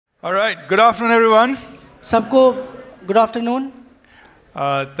All right. Good afternoon, everyone. सबको good afternoon.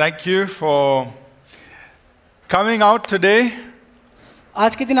 Thank you for coming out today.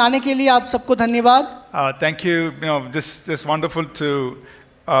 आज के दिन आने के लिए आप सबको धन्यवाद. Thank you. Just wonderful to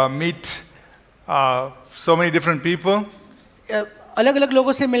meet so many different people. अलग-अलग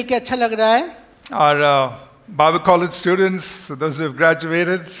लोगों से मिलके अच्छा लग रहा है. Our Bible college students, those who have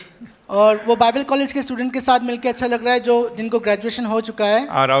graduated. और वो बाइबल कॉलेज के स्टूडेंट के साथ मिलके अच्छा लग रहा है जो जिनको ग्रेजुएशन हो चुका है.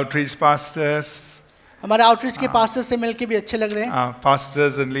 Our outreach pastors. हमारे आउटरीच के पास्टर्स से मिलके भी अच्छे लग रहे हैं.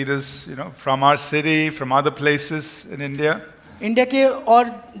 Pastors and leaders, from our city, from other places in India. India के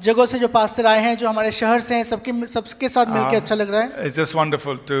और जगहों से जो पास्टर आए हैं जो हमारे शहर से हैं सबके साथ मिलके अच्छा लग रहा है. It's just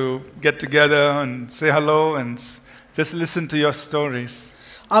wonderful to get together and say hello and just listen to your stories.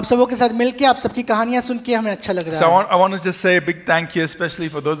 आप सबों के साथ मिलके आप सबकी कहानियां सुन के हमें अच्छा लग रहा है. So I want to just say a big thank you, especially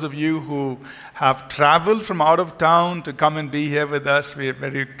for those of you who have traveled from out of town to come and be here with us. We are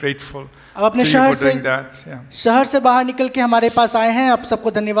very grateful अब अपने to you शहर for से doing that. Yeah. शहर से बाहर निकल के हमारे पास आए हैं. आप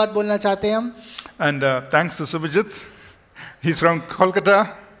सबको धन्यवाद बोलना चाहते हैं हम. And thanks to Subhajit. He's from Kolkata.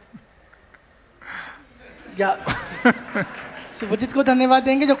 या सुभजित को धन्यवाद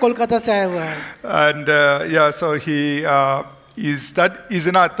देंगे जो कोलकाता से आया हुआ है. And so he's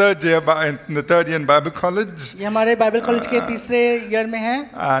in our third year in the third year in Bible college. ये हमारे बाइबल कॉलेज के तीसरे ईयर में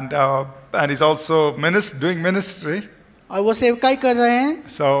है. And he's also doing ministry. और वो सेवकाई कर रहे हैं.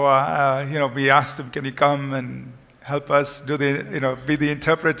 So we asked him, can he come and help us do be the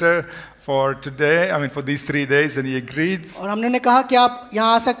interpreter for today? I mean for these 3 days, and he agreed. और हमने उन्हें कहा कि आप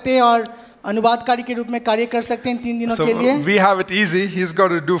यहाँ आ सकते हैं और अनुवादकारी के रूप में कार्य कर सकते हैं 3 दिनों के लिए. So we have it easy. He's got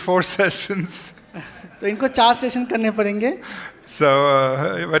to do 4 sessions. तो इनको 4 सेशन करने पड़ेंगे. So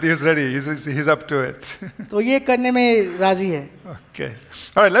but he's ready. He's up to it. तो ये करने में राजी है. Okay.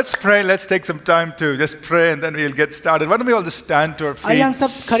 All right. Let's pray. Let's take some time to just pray, and then we'll get started. Why don't we all just stand to our feet? आइए हम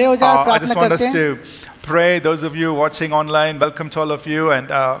सब खड़े हो जाएं और I just प्रार्थना want करते us हैं. to pray. Those of you watching online, welcome to all of you,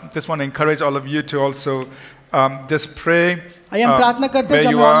 and just want to encourage all of you to also just pray. आइए हम प्रार्थना करते हैं जो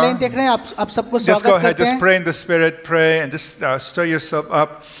हमें ऑनलाइन देख रहे हैं आप सबको Just go स्वागत ahead, करते just हैं. pray in the Spirit, pray, and just stir yourself up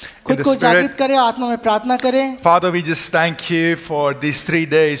in खुद the को जागृत Spirit. करें आत्मा में प्रार्थना करें. Father, we just thank you for these 3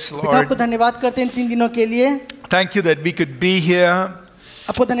 days, पिता आपको Lord. धन्यवाद करते हैं इन 3 दिनों के लिए. Thank you that we could be here.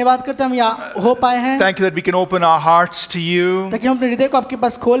 आपको धन्यवाद करते हैं हम यहाँ हो पाए हैं. Thank you that we can open our hearts to you. ताकि हम अपने हृदय को आपके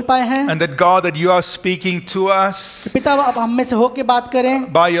पास खोल पाए हैं. And that God, that you are speaking to us पिता आप हम में से होके बात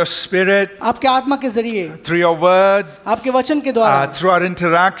करें by your Spirit, आपके आत्मा के जरिए, through your word, आपके वचन के द्वारा, through our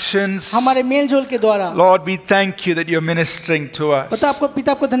interactions. हमारे मेल जोल के द्वारा. Lord, we thank you that you're ministering to us. पिता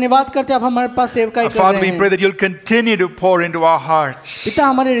आपको धन्यवाद करते हैं आप हमारे पास सेवकाई कर Father, रहे we हैं. pray that you'll continue to pour into our hearts. पिता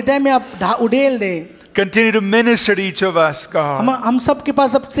हमारे हृदय में आप उड़ेल दें. Continue to minister to each of us, God. हम सब के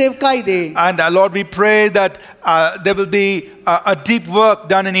पास अब सेवकाई दे. And Lord, we pray that there will be a deep work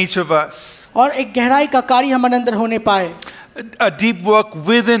done in each of us. और एक गहराई का कार्य हमारे अंदर होने पाए. A deep work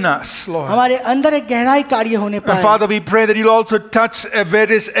within us, Lord. हमारे अंदर एक गहराई कार्य होने And पाए. Father, we pray that you'll also touch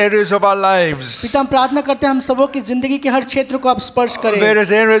various areas of our lives. पिता हम प्रार्थना करते हैं हम सबों की जिंदगी के हर क्षेत्र को आप स्पर्श करें.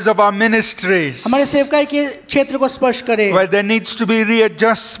 Various areas of our ministries. हमारे सेवकाई के क्षेत्र को स्पर्श करें. Where there needs to be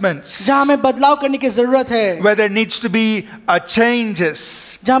readjustments. जहाँ हमें बदलाव करने की जरूरत है. Where there needs to be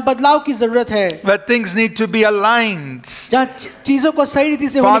changes. जहाँ बदलाव की जरूरत है. Where things need to be aligned. जहाँ चीजों को सही रीति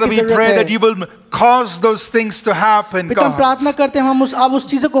से होने Father, की we जरूरत pray that है. you will cause those things to happen, पिता हम God. प्रार्थना करते हैं आप उस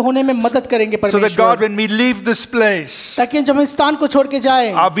चीजों को होने में मदद करेंगे So that God, परमेश्वर. when we leave this place, ताकि जब हम इस स्थान को छोड़ के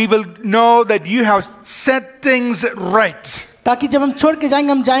जाएं, we will know that you have set things right. ताकि जब हम छोड़ के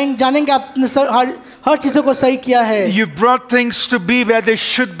जाएंगे हम जानेंगे आपने हर चीजों को सही किया है. You brought things to be where they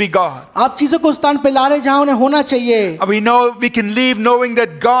should be, God. आप चीजों को उस स्थान पे ला रहे हैं जहाँ उन्हें होना चाहिए. We know we can leave knowing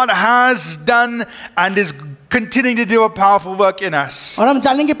that God has done and is continuing to do a powerful work in us. और हम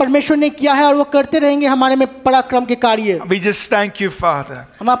जानेंगे परमेश्वर ने किया है और वो करते रहेंगे हमारे में पराक्रम के कार्य. We just thank you, Father.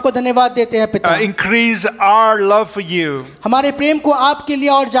 हम आपको धन्यवाद देते हैं पिता. Increase our love for you. हमारे प्रेम को आपके लिए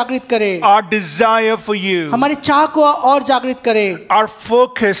और जागृत करें. Our desire for you. हमारी चाह को और जागृत करें. Our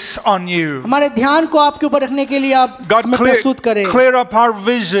focus on you. हमारे ध्यान को आपके ऊपर रखने के लिए आप हमें प्रस्तुत करें. Clear up our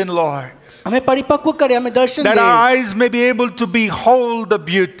vision, Lord. हमें परिपक्व करें, हमें दर्शन That they. our eyes may be able to behold the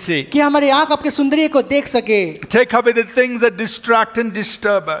beauty. कि हमारी आंख आपके सौंदर्य को देख सके. Take away the things that distract and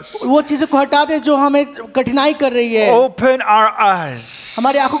disturb us. वो चीजें को हटा दे जो हमें कठिनाई कर रही है. Open our eyes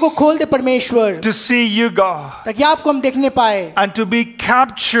हमारी आंखों को खोल दे परमेश्वर, to see you, God, ताकि आपको हम देखने पाए and to be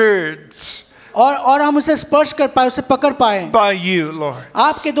captured और हम उसे स्पर्श कर पाए, उसे पकड़ पाए. by you, Lord.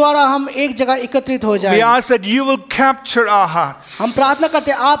 आपके द्वारा हम एक जगह एकत्रित हो We जाएं. ask that you will capture our hearts. हम प्रार्थना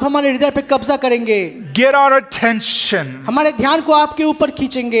करते हैं आप हमारे हृदय पे कब्जा करेंगे. Get our attention. हमारे ध्यान को आपके ऊपर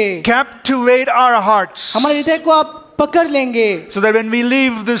खींचेंगे. Captivate our hearts. हमारे हृदय को आप पकड़ लेंगे, so that when we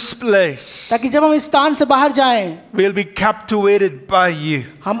leave this place, ताकि जब हम इस स्थान से बाहर जाएं, we'll be captivated by you.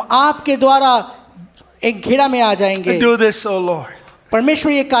 हम आपके द्वारा एक घेरा में आ जाएंगे. Do this, O Lord.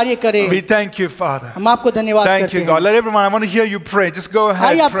 परमेश्वर ये कार्य करे. We thank you, Father. हम आपको धन्यवाद Thank करते you, हैं. God. Let everyone, I want to hear you pray. Just go ahead.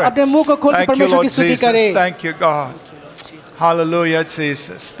 आइए आप Pray. अपने मुंह को खोल के Thank you, परमेश्वर Lord की स्तुति Jesus. करें. Thank you, God. Hallelujah,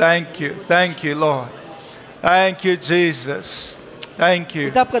 Jesus. Thank you. Thank you, Lord. Thank you, Jesus. Thank you.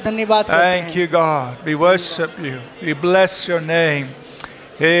 पिता आपका धन्यवाद करते Thank हैं. you, God. We worship you. We bless your name.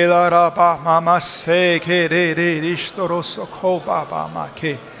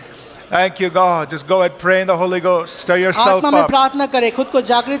 Thank you, God. Just go ahead, pray in the Holy Ghost. Stir yourself आत्मा में up. प्रार्थना करें, खुद को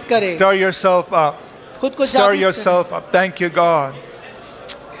जागृत करें. Stir yourself up. खुद को Stir जागृत करें. yourself up. Thank you, God.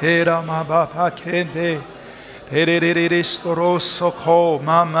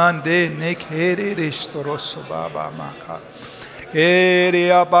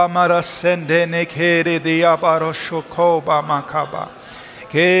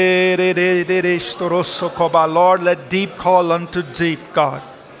 Lord, let deep call unto deep, God.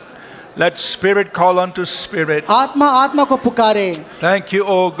 Let spirit call unto spirit. आत्मा आत्मा को पुकारे. Thank you,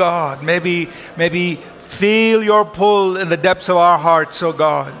 oh God. Maybe feel your pull in the depths of our hearts, oh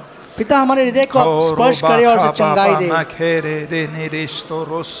God. पिता हमारे हृदय को आप स्पर्श करें और उसे चंगाई दे.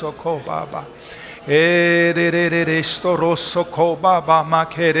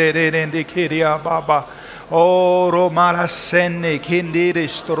 Oro marasene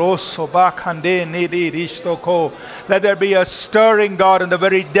kindiristoroso bakande nidiristoko. Let there be a stirring, God, in the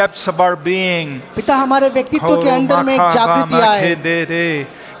very depths of our being. पिता हमारे व्यक्तित्व के अंदर में एक जागृति आए.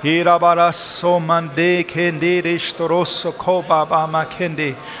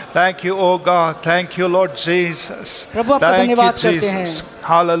 Thank you, oh God. Thank you, Lord Jesus. प्रभु आपका Thank you, धन्यवाद करते हैं. Jesus.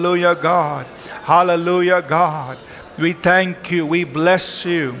 Hallelujah, God. Hallelujah, God. We thank you. We bless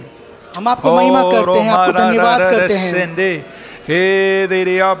you. हम आपको महिमा करते हैं, आपको धन्यवाद करते हैं.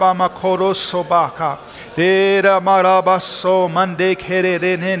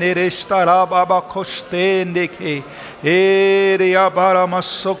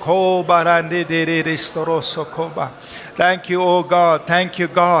 Thank you, oh God. Thank you,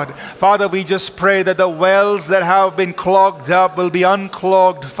 God. Father, we just pray that the wells that have been clogged up will be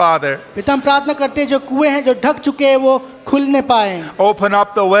unclogged, Father. पिता हम प्रार्थना करते हैं जो कुएं हैं जो ढक चुके हैं वो खुलने पाए. Open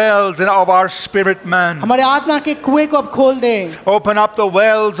up the wells of our spirit man. हमारे आत्मा के कुएं को आप खोल दें. Open up the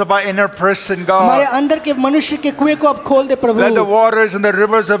wells of our inner person, God. हमारे अंदर के मनुष्य के कुएं को आप खोल दे प्रभु. Let the waters and the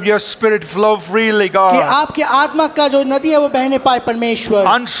rivers of your spirit flow freely, कि God. आपके आत्मा का जो नदी है वो बहने पाए परमेश्वर.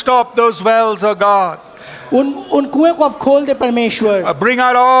 Unstop those wells, oh God. उन कुएं को आप खोल दे परमेश्वर. Bring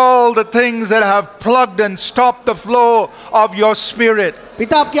out all the things that have plugged and stopped the flow of your spirit.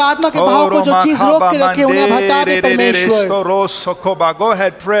 पिता आपके आत्मा के बहाव को जो चीज रोक के रखे उन्हें हटा दे परमेश्वर. Go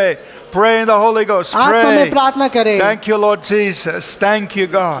ahead, pray. Pray in the Holy Ghost. आत्मा में Pray. प्रार्थना करें. Thank you, Lord Jesus. Thank you,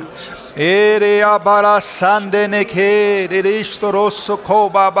 God.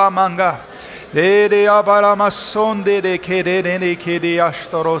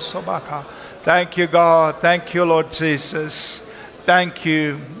 Thank you, God. Thank you, Lord Jesus. Thank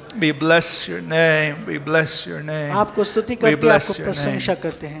you. We bless your name. We bless your name. आपको स्तुति We करते हैं, bless आपको your प्रशंसा name.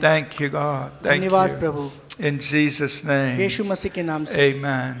 करते हैं. Thank you, God. Thank धन्यवाद you. Prabhu. In Jesus' name. यीशु मसीह के नाम से.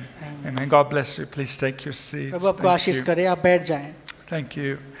 Amen. Amen. God bless you. Please take your seats. प्रभु आपको Thank आशीष you. करे, आप बैठ जाएं. Thank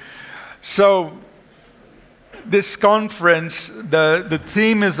you. So, this conference, the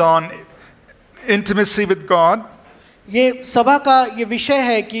theme is on intimacy with God. ये सभा का ये विषय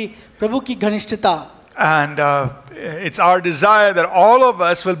है कि प्रभु की घनिष्ठता. And it's our desire that all of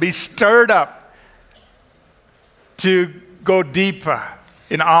us will be stirred up to go deeper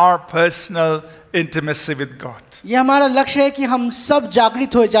in our personal intimacy with God. ये हमारा लक्ष्य है कि हम सब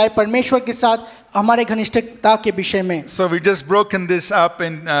जागृत हो जाए परमेश्वर के साथ हमारे घनिष्ठता के विषय में. So we just broken this up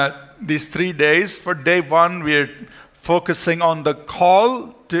in these 3 days. For day 1, we're focusing on the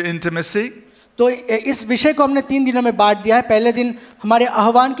call to intimacy. तो इस विषय को हमने 3 दिनों में बांट दिया है. पहले दिन हमारे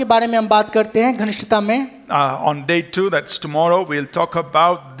आह्वान के बारे में हम बात करते हैं घनिष्ठता में. On day 2, that's tomorrow, we'll talk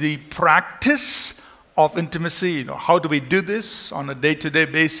about the practice of intimacy. You know, how do we do this on a day-to-day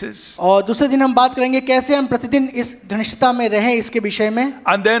basis? और दूसरे दिन हम बात करेंगे कैसे हम प्रतिदिन इस घनिष्ठता में रहें इसके विषय में.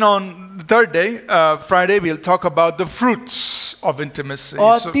 And then on the third day, Friday, we'll talk about the fruits of intimacy.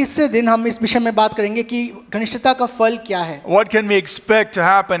 और तीसरे दिन हम इस विषय में बात करेंगे कि घनिष्ठता का फल क्या है. What can we expect to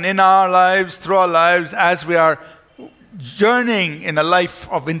happen in our lives, through our lives, as we are journeying in a life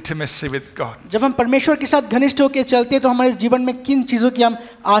of intimacy with God? जब हम परमेश्वर के साथ घनिष्ठ होकर चलते हैं तो हमारे जीवन में किन चीजों की हम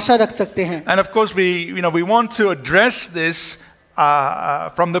आशा रख सकते हैं. And of course, we want to address this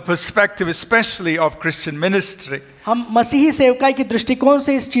from the perspective especially of Christian ministry. हम मसीही सेवकाई के दृष्टिकोण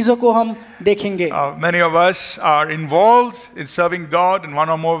से इस चीज़ों को हम देखेंगे. Many of us are involved in serving God in one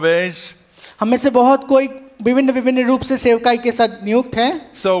or more ways. हम में से बहुत कोई विभिन्न रूप से सेवकाई के साथ नियुक्त हैं.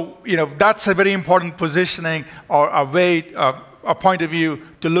 So, that's a very important positioning or a way, a point of view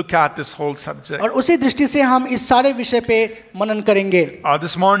to look at this whole subject. और उसी दृष्टि से हम इस सारे विषय पे मनन करेंगे.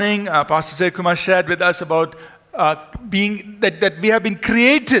 This morning, Pastor Jay Kumar shared with us about being that we have been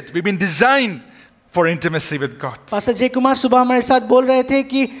created, we've been designed for intimacy with God. Pastor जय कुमार सुबह हमारे साथ बोल रहे थे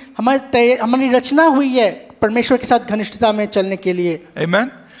कि हमारी रचना हुई है परमेश्वर के साथ घनिष्ठता में चलने के लिए.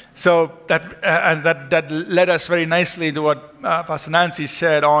 Amen. So that led us very nicely into what Pastor Nancy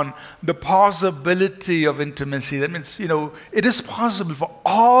shared on the possibility of intimacy. That means, it is possible for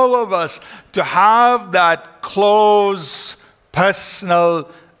all of us to have that close, personal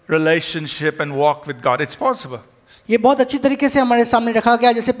relationship and walk with God. It's possible. ये बहुत अच्छी तरीके से हमारे सामने रखा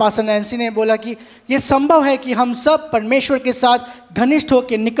गया. जैसे पास्टर नैंसी ने बोला कि ये संभव है कि हम सब परमेश्वर के साथ घनिष्ठ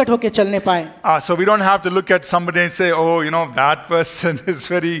होकर निकट होकर चलने पाएं. So we don't have to look at somebody and say, oh, that person is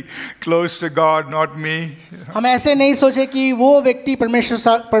very close to God, not me. हम ऐसे नहीं सोचे कि वो व्यक्ति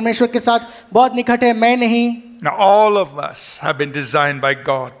परमेश्वर के साथ बहुत निकट है, मैं नहीं. Now all of us have been designed by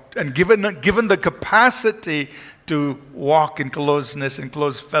God and given the capacity to walk in closeness and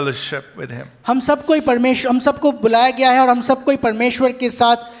close fellowship with Him. हम सबको बुलाया गया है और हम सबको परमेश्वर के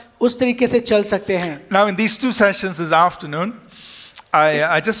साथ उस तरीके से चल सकते हैं. Now in these two sessions this afternoon,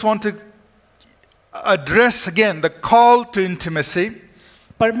 I just want to address again the call to intimacy.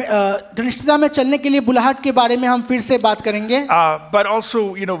 घनिष्ठता में चलने के लिए बुलाहट के बारे में हम फिर से बात करेंगे. But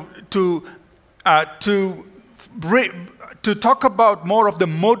also, to talk about more of the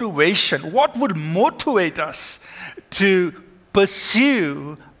motivation. What would motivate us to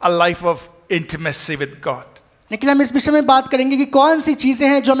pursue a life of intimacy with God? लेकिन हम इस विषय में बात करेंगे कि कौन सी चीजें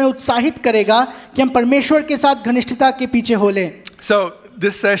हैं जो हमें उत्साहित करेगा कि हम परमेश्वर के साथ घनिष्ठता के पीछे हो लें. So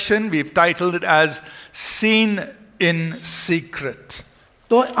this session we've titled it as Seen in Secret.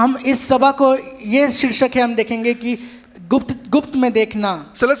 तो हम इस सभा को ये शीर्षक है हम देखेंगे कि गुप्त में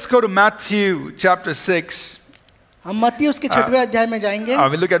देखना. So let's go to Matthew chapter 6. हम मत्ती उसके 6वें अध्याय में जाएंगे.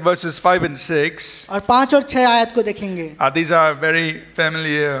 We'll look at verses 5 and 6. और 5 और 6 आयत को देखेंगे. These are very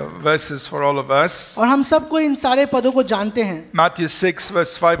familiar verses for all of us. और हम सबको इन सारे पदों को जानते हैं. Matthew 6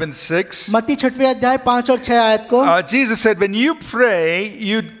 verse 5 and 6. मत्ती 6वें अध्याय 5 और 6 आयत को. Jesus said, when you pray,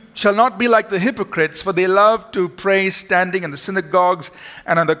 you shall not be like the hypocrites, for they love to pray standing in the synagogues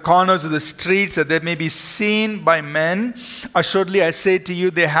and on the corners of the streets, that they may be seen by men. Assuredly, I say to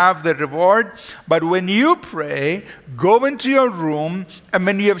you, they have their reward. But when you pray, go into your room, and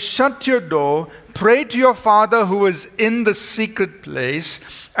when you have shut your door, pray to your Father who is in the secret place,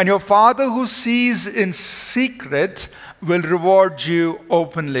 and your Father who sees in secret will reward you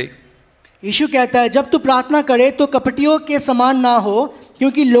openly. यीशु कहता है, जब तू प्रार्थना करे तो कपटियों के समान ना हो,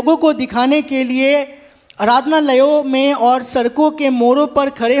 क्योंकि लोगों को दिखाने के लिए आराधनालयों में और सड़कों के मोड़ों पर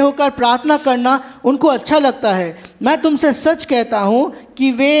खड़े होकर प्रार्थना करना उनको अच्छा लगता है. मैं तुमसे सच कहता हूँ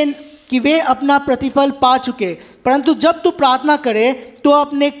कि वे अपना प्रतिफल पा चुके. परंतु जब तू प्रार्थना करे तो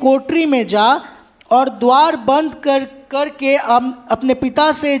अपने कोठरी में जा और द्वार बंद करके अपने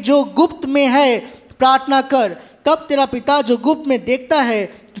पिता से जो गुप्त में है प्रार्थना कर. तब तेरा पिता जो गुप्त में देखता है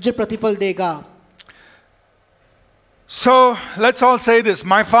तुझे प्रतिफल देगा. So let's all say this.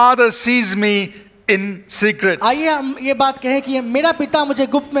 My Father sees me in secret. आइए हम ये बात कहें कि मेरा पिता मुझे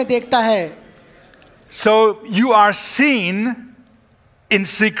गुप्त में देखता है. So you are seen in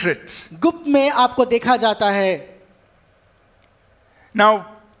secret. गुप्त में आपको देखा जाता है. Now,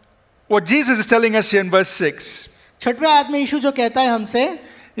 what Jesus is telling us here in verse 6. 6वें आयत में यीशु जो कहता है हमसे,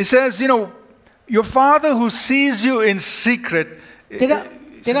 He says, your Father who sees you in secret.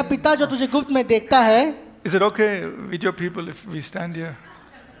 तेरा पिता जो तुझे गुप्त में देखता है. Is it okay, video people, if we stand here?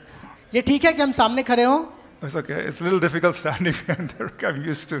 ये ठीक है कि हम सामने खड़े हों? It's okay. It's a little difficult standing here and there. I'm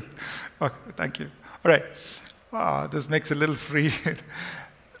used to. Okay, thank you. All right. This makes it a little free.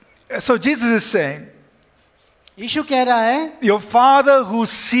 So Jesus is saying, यीशु कह रहा है, your Father who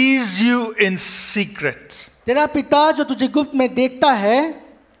sees you in secret, तेरा पिता जो तुझे गुप्त में देखता है,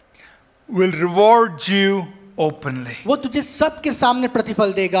 will reward you openly. वो तुझे सबके सामने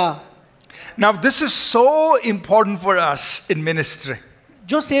प्रतिफल देगा. Now this is so important for us in ministry.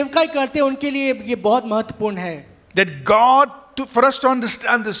 जो सेवकाई करते हैं उनके लिए ये बहुत महत्वपूर्ण है. That God, for us to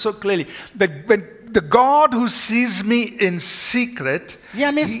understand this so clearly, that when the God who sees me in secret, ये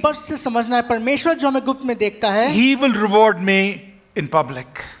हमें स्पष्ट से समझना है. परमेश्वर जो हमें गुप्त में देखता है, He will reward me in public.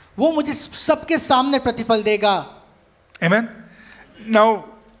 वो मुझे सबके सामने प्रतिफल देगा. Amen. Now,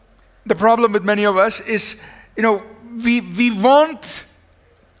 the problem with many of us is, we want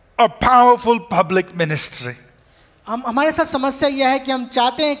a powerful public ministry. हमारे साथ समस्या यह है कि हम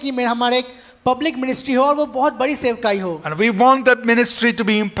चाहते हैं कि हमारे एक पब्लिक मिनिस्ट्री हो और वो बहुत बड़ी सेवकाई हो. And we want that ministry to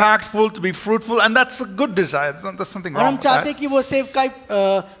be impactful, to be fruitful, and that's a good desire. There's something और wrong हम with चाहते हैं that. कि वो सेवकाई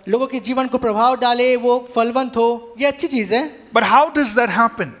लोगों के जीवन को प्रभाव डाले, वो फलवंत हो. ये अच्छी चीज है. But how does that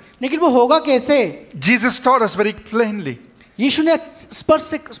happen? लेकिन वो होगा कैसे? Jesus taught us very plainly. यीशु ने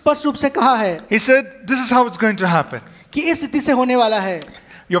स्पष्ट रूप से कहा है He said, this is how it's going to happen. कि इस रीति से होने वाला है.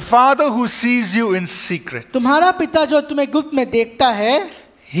 Your Father who sees you in secret, तुम्हारा पिता जो तुम्हें गुप्त में देखता है,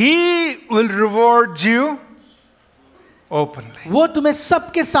 He will reward you openly. वो तुम्हें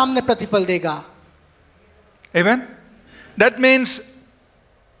सबके सामने प्रतिफल देगा. Amen? That means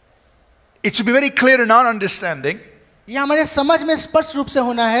it should be very clear in our understanding ये हमारे समझ में स्पष्ट रूप से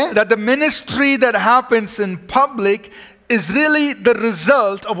होना है that the ministry that happens in public is really the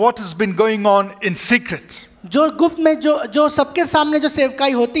result of what has been going on in secret. जो गुप्त में जो सबके सामने जो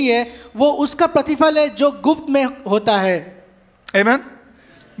सेवकाई होती है वो उसका प्रतिफल है जो गुप्त में होता है. Amen?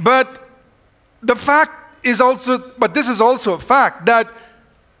 But this is also a fact that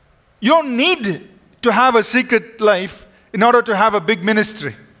you don't need to have a secret life in order to have a big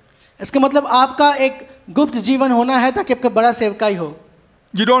ministry. इसका मतलब आपका एक गुप्त जीवन होना है ताकि आपका बड़ा सेवकाई हो.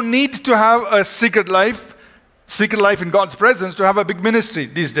 You don't need to have a secret life in God's presence to have a big ministry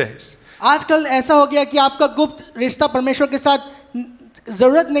these days. आजकल ऐसा हो गया कि आपका गुप्त रिश्ता परमेश्वर के साथ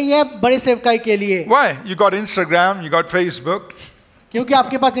जरूरत नहीं है बड़े सेवकाई के लिए. Why? You got Instagram, you got Facebook. क्योंकि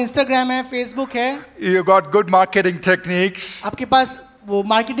आपके पास इंस्टाग्राम है, फेसबुक है, You got good marketing techniques. आपके पास वो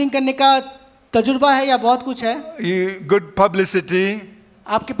मार्केटिंग करने का तजुर्बा है या बहुत कुछ है, Good publicity.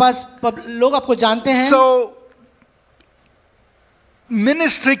 आपके पास लोग आपको जानते हैं. So,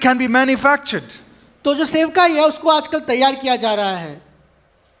 ministry can be manufactured. तो जो सेवकाई है उसको आजकल तैयार किया जा रहा है.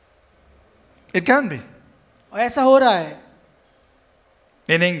 It can be. और ऐसा हो रहा है.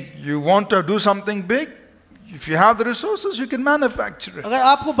 Meaning, you want to do something big, if you have the resources, you can manufacture it. अगर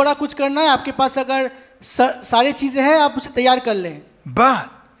आपको बड़ा कुछ करना है, आपके पास अगर सारी चीजें हैं, आप उसे तैयार कर लें. But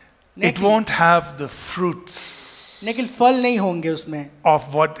it won't have the fruits लेकिन फल नहीं होंगे उसमें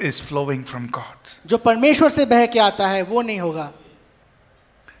of what is flowing from God. जो परमेश्वर से बह के आता है वो नहीं होगा.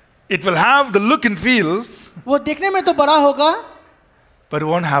 It will have the look and feel, वो देखने में तो बड़ा होगा but it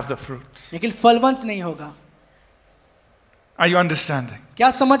won't have the fruit. लेकिन फलवंत नहीं होगा. Are you understanding? क्या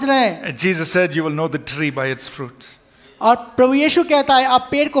आप समझ रहे हैं? Jesus said, you will know the tree by its fruit. और प्रभु यीशु कहता है आप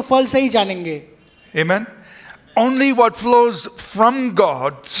पेड़ को फल से ही जानेंगे. Amen? Only what flows from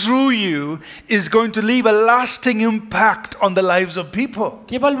God through you is going to leave a lasting impact on the lives of people.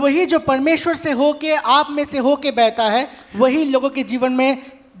 केवल वही जो परमेश्वर से होके आप में से होके बहता है वही लोगों के जीवन में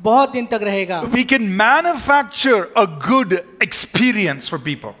बहुत दिन तक रहेगा. We can manufacture a good experience for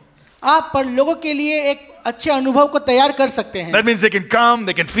people. आप पर लोगों के लिए एक अच्छे अनुभव को तैयार कर सकते हैं. That means they can come,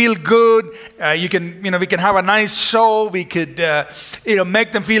 they can feel good. We can have a nice show. We could,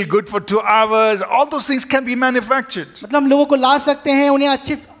 make them feel good for 2 hours. All those things can be manufactured. मतलब हम लोगों को ला सकते हैं, उन्हें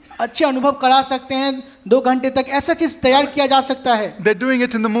अच्छे अनुभव करा सकते हैं 2 घंटे तक. ऐसा चीज तैयार किया जा सकता है. They're doing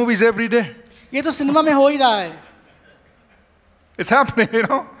it in the movies every day. ये तो सिनेमा में हो ही रहा है. It's happening,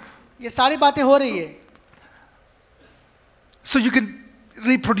 ये सारी बातें हो रही है. So you can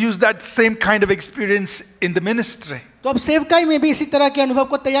reproduce that same kind of experience in the ministry. तो अब सेवकाई में भी इसी तरह के अनुभव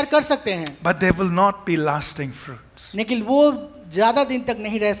को तैयार कर सकते हैं. But they will not be lasting fruits. लेकिन वो ज्यादा दिन तक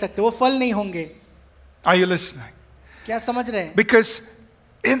नहीं रह सकते, वो फल नहीं होंगे. Are you listening? क्या समझ रहे हैं? Because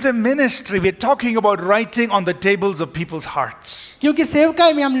in the ministry we're talking about writing on the tables of people's hearts. क्योंकि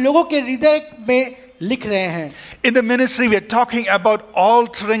सेवकाई में हम लोगों के हृदय में लिख रहे हैं. In the ministry we're talking about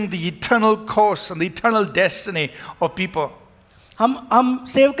altering the eternal course and the eternal destiny of people. हम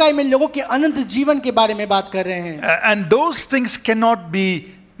सेवकाई में लोगों के अनंत जीवन के बारे में बात कर रहे हैं. And those things cannot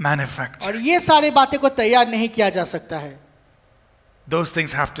be manufactured. और ये सारे बातें को तैयार नहीं किया जा सकता है. Those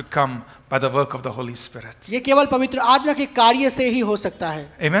things have to come by the work of the Holy Spirit. ये केवल पवित्र आत्मा के कार्य से ही हो सकता है.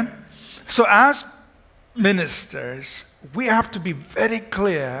 Amen. So as ministers, we have to be very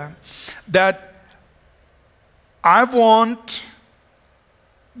clear that I want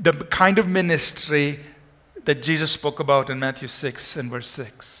the kind of ministry that Jesus spoke about in Matthew 6 and verse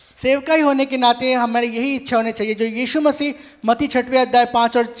 6. सेवकाई होने के नाते हमारी यही इच्छा होनी चाहिए जो यीशु मसीह मत्ती 6वें अध्याय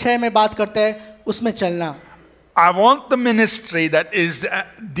 5 और 6 में बात करता है उसमें चलना. I want the ministry that is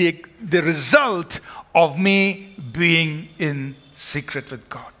the result of me being in secret with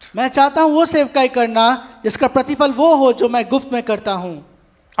God. मैं चाहता हूँ वो सेवकाई करना जिसका प्रतिफल वो हो जो मैं गुप्त में करता हूँ.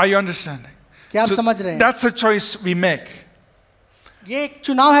 Are you understanding? क्या आप समझ रहे हैं? That's a choice we make. ये एक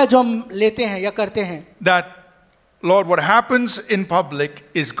चुनाव है जो हम लेते हैं या करते हैं. That, Lord, what happens in public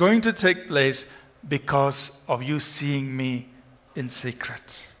is going to take place because of you seeing me in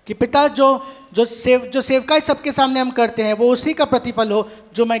secret. कि पिता जो सेवकाई सबके सामने हम करते हैं वो उसी का प्रतिफल हो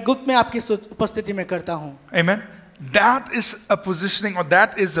जो मैं गुप्त में आपकी उपस्थिति में करता हूँ. Amen. That is a positioning, or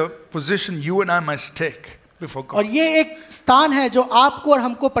that is a position you and I must take before God. और ये एक स्थान है जो आपको और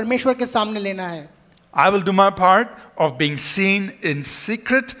हमको परमेश्वर के सामने लेना है. I will do my part of being seen in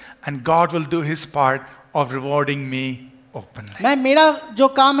secret, and God will do His part of rewarding me openly. मैं मेरा जो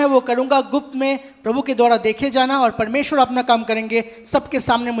काम है वो करूंगा गुप्त में प्रभु के द्वारा देखे जाना, और परमेश्वर अपना काम करेंगे सबके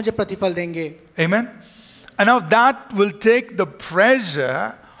सामने मुझे प्रतिफल देंगे. Amen. And now that will take the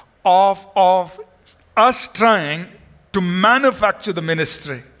pressure of us trying to manufacture the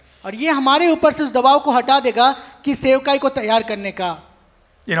ministry. और ये हमारे ऊपर से उस दबाव को हटा देगा कि सेवकाई को तैयार करने का.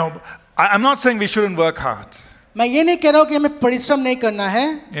 You know, I'm not saying we shouldn't work hard. मैं ये नहीं कह रहा हूँ कि हमें परिश्रम नहीं करना है.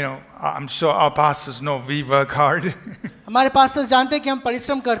 You know, I'm sure our pastors know we work hard. हमारे पास्टर्स जानते हैं कि हम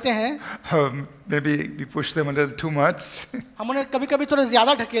परिश्रम करते हैं. Maybe we push them a little too much. हम उन्हें कभी-कभी थोड़ा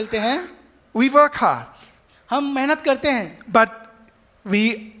ज्यादा ढकेलते हैं. We work hard. हम मेहनत करते हैं. But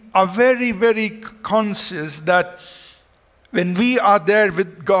we are very, very conscious that when we are there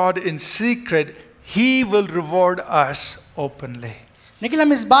with God in secret, He will reward us openly. लेकिन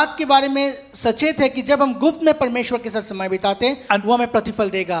हम इस बात के बारे में सचेत है कि जब हम गुप्त में परमेश्वर के साथ समय बिताते हैं वो हमें प्रतिफल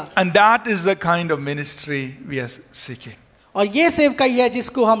देगा. And that is the kind of ministry we are seeking. और ये सेवकाई है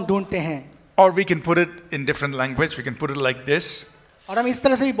जिसको हम ढूंढते हैं. Or we can put it in different language. We can put it like this. और हम इस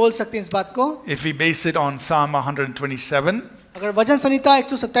तरह से भी बोल सकते हैं इस बात को. If we base it on Psalm 127, अगर वचन संहिता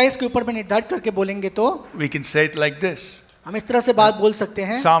 127 के ऊपर में निर्धारित करके बोलेंगे तो we can say it like this. हम इस तरह से बात बोल सकते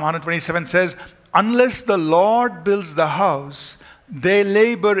हैं. Psalm 127 says, "Unless the Lord builds the house, they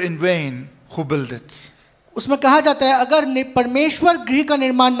labor in vain who build it." उसमें कहा जाता है अगर परमेश्वर गृह का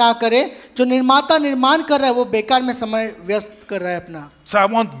निर्माण ना करे, जो निर्माता निर्माण कर रहा है वो बेकार में समय व्यस्त कर रहा है अपना. So I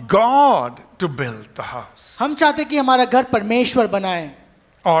want God to build the house. हम चाहते कि हमारा घर परमेश्वर बनाए.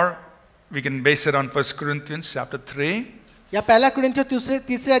 Or we can base it on 1 Corinthians chapter 3. या पहला कुरिन्थियों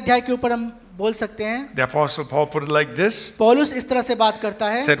तीसरे अध्याय के ऊपर हम बोल सकते हैं. The Apostle Paul put it like this. पौलुस इस तरह से बात करता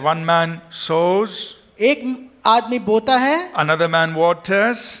है. Said one man sows, एक आदमी बोता है, another man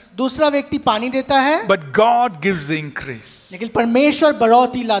waters, दूसरा व्यक्ति पानी देता है, but God gives the increase. लेकिन परमेश्वर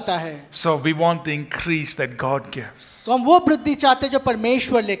बढ़ोतरी लाता है. So we want the increase that God gives. तो हम वो वृद्धि चाहते हैं जो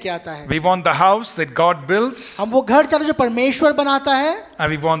परमेश्वर लेके आता है. We want the house that God builds, हम वो घर चाहते हैं जो परमेश्वर बनाता है, and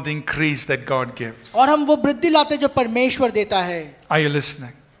we want the increase that God gives. और हम वो वृद्धि लाते हैं जो परमेश्वर देता है. Are you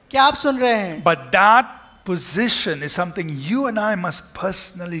listening? क्या आप सुन रहे हैं? But that position is something you and I must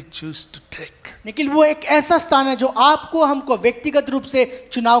personally choose to take. लेकिन वो एक ऐसा स्थान है जो आपको हमको व्यक्तिगत रूप से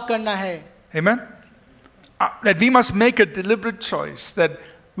चुनाव करना है. Amen. That we must make a deliberate choice that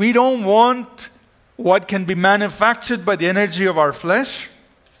we don't want what can be manufactured by the energy of our flesh.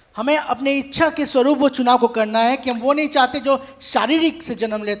 हमें अपने इच्छा के स्वरूप वो चुनाव को करना है कि हम वो नहीं चाहते जो शारीरिक से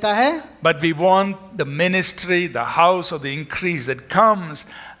जन्म लेता है. But we want the ministry, the house, or the increase that comes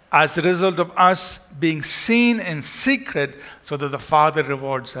as the result of us being seen in secret, so that the Father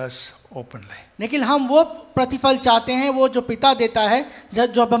rewards us openly. लेकिन हम वो प्रतिफल चाहते हैं वो जो पिता देता है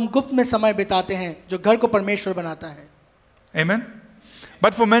जब हम गुप्त में समय बिताते हैं, जो घर को परमेश्वर बनाता है. Amen.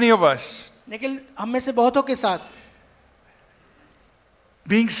 But for many of us, लेकिन हम में से बहुतों के साथ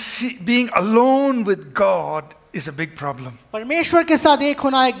being alone with God is a big problem. परमेश्वर के साथ एक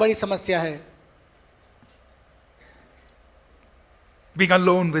होना एक बड़ी समस्या है. Being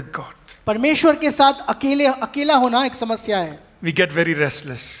alone with God. परमेश्वर के साथ अकेला होना एक समस्या है. We get very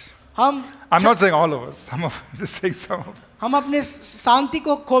restless. I'm not saying all of us. I'm just saying some of us. हम अपने शांति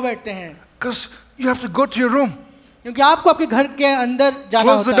को खो बैठते हैं. Because you have to go to your room. क्योंकि आपको आपके घर के अंदर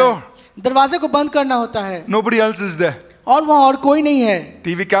जाना Close the होता door. है. दरवाजे को बंद करना होता है. Nobody else is there. और वहाँ और कोई नहीं है.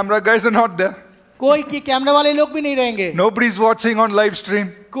 TV camera guys are not there. कोई की कैमरा वाले लोग भी नहीं रहेंगे. Nobody's watching on live stream.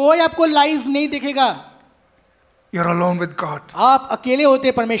 कोई आपको लाइव नहीं दिखेगा. You're alone with God. आप अकेले होते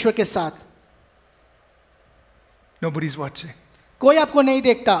हैं परमेश्वर के साथ. Nobody's watching. कोई आपको नहीं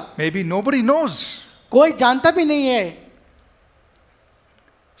देखता. Maybe nobody knows. कोई जानता भी नहीं है.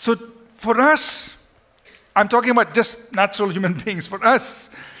 So for us, I'm talking about just natural human beings. For us,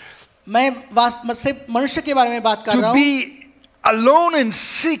 मैं सिर्फ मनुष्य के बारे में बात कर रहा to हूँ. be alone in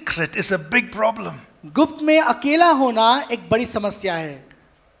secret is a big problem. गुप्त में अकेला होना एक बड़ी समस्या है.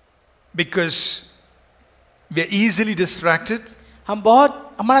 Because we are easily distracted.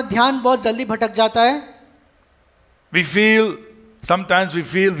 हमारा ध्यान बहुत जल्दी भटक जाता है. Sometimes we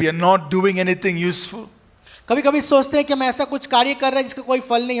feel we are not doing anything useful. कभी-कभी सोचते हैं कि मैं ऐसा कुछ कार्य कर रहा है जिसका कोई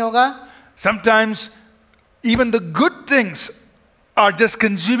फल नहीं होगा. Sometimes even the good things are just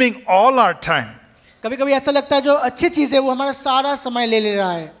consuming all our time. कभी-कभी ऐसा लगता है जो अच्छी चीज है वो हमारा सारा समय ले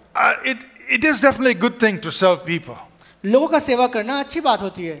रहा है. it is definitely a good thing to serve people. लोगों का सेवा करना अच्छी बात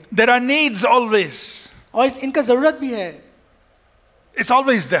होती है, There are needs always. और इनका जरूरत भी है, It's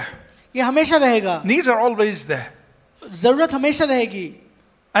always there. ये हमेशा रहेगा, Needs are always there. जरूरत हमेशा रहेगी.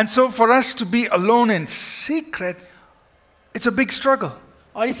 And so for us to be alone in secret, it's a big struggle.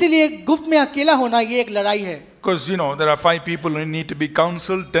 और इसीलिए गुप्त में अकेला होना ये एक लड़ाई है. Because, there are 5 people who need to be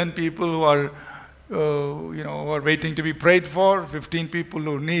counseled, 10 people who are, who are waiting to be prayed for, 15 people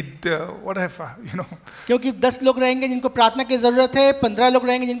who need whatever, क्योंकि 10 लोग रहेंगे जिनको प्रार्थना की जरूरत है, 15 लोग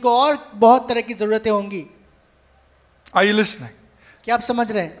रहेंगे जिनको और बहुत तरह की जरूरतें होंगी. Are you listening? क्या आप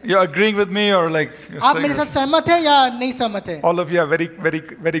समझ रहे हैं? You're agreeing with me or like? आप मेरे साथ सहमत हैं या नहीं सहमत हैं? All of you are very, very,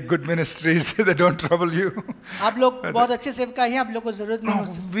 very good ministries. They don't trouble you. आप लोग बहुत अच्छे सेवकाई हैं, आप लोग को जरूरत नहीं हो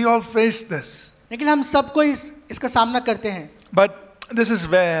सकती. We all face this. लेकिन हम सबको इसका सामना करते हैं. But this is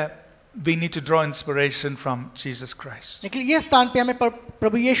where we need to draw inspiration from Jesus Christ. लेकिन ये स्थान पे हमें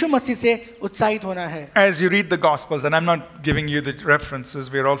प्रभु यीशु मसीह से उत्साहित होना है. As you read the Gospels, and I'm not giving you the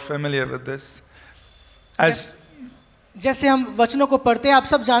references, we're all familiar with this. जैसे हम वचनों को पढ़ते हैं, आप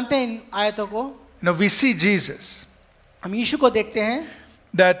सब जानते हैं इन आयतों को. We see Jesus. हम यीशु को देखते हैं.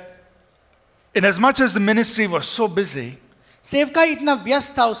 That in as much as the ministry was so busy, सेवकाई इतना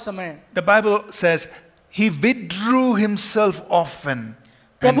व्यस्त था उस समय. The Bible says he withdrew himself often.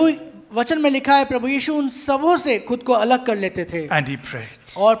 प्रभु वचन में लिखा है प्रभु यीशु उन सबों से खुद को अलग कर लेते थे. And he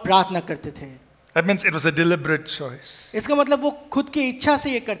prayed. और प्रार्थना करते थे. That means it was a deliberate choice. इसका मतलब वो खुद की इच्छा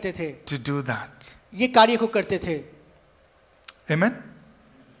से ये करते थे. To do that. ये कार्य को करते थे. Amen.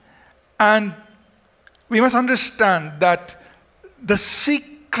 And we must understand that the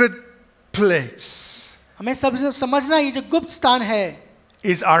secret place हमें सबसे समझना ये जो गुप्त स्थान है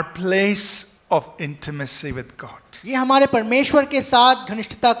is our place of intimacy with God. ये हमारे परमेश्वर के साथ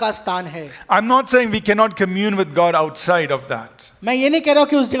घनिष्ठता का स्थान है. I'm not saying we cannot commune with God outside of that. मैं ये नहीं कह रहा हूँ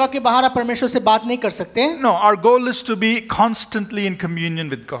कि उस जगह के बाहर आप परमेश्वर से बात नहीं कर सकते. No, our goal is to be constantly in communion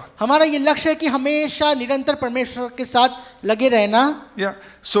with God. हमारा ये लक्ष्य है कि हमेशा निरंतर परमेश्वर के साथ लगे रहना. Yeah.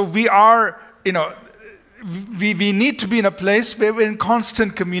 So we are, we need to be in a place where we're in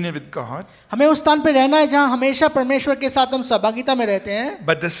constant communion with God. हमें उस स्थान पे रहना है जहाँ हमेशा परमेश्वर के साथ हम सहभागिता में रहते हैं.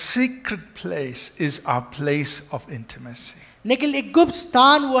 But the secret place is our place of intimacy. लेकिन एक गुप्त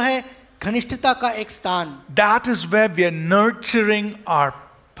स्थान वो है घनिष्ठता का एक स्थान. That is where we are nurturing our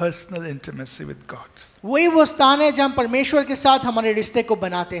personal intimacy with God. वही वो स्थान है जहाँ हम परमेश्वर के साथ हमारे रिश्ते को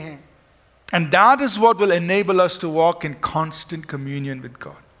बनाते हैं. And that is what will enable us to walk in constant communion with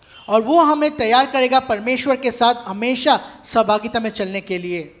God. और वो हमें तैयार करेगा परमेश्वर के साथ हमेशा सहभागिता में चलने के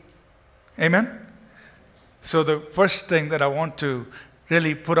लिए. Amen. So the first thing that I want to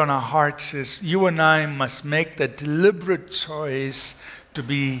really put on our hearts is you and I must make the deliberate choice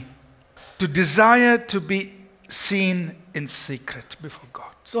to desire to be seen in secret before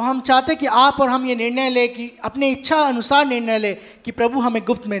God. तो हम चाहते कि आप और हम ये निर्णय ले कि अपने इच्छा अनुसार निर्णय ले कि प्रभु हमें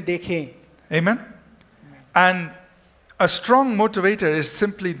गुप्त में देखें. Amen. And a strong motivator is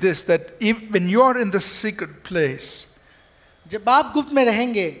simply this, that when you are in the secret place, जब आप गुप्त में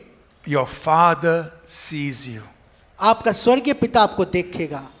रहेंगे, your Father sees you. आपका स्वर्गीय पिता आपको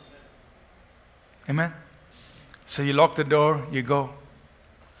देखेगा. Amen. So you lock the door, you go.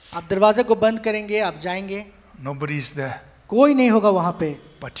 आप दरवाजे को बंद करेंगे, आप जाएंगे. Nobody is there. कोई नहीं होगा वहाँ पे.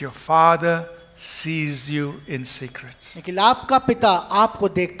 But your Father sees you in secret. लेकिन आपका पिता आपको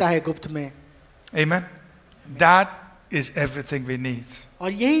देखता है गुप्त में. Amen. That is everything we need.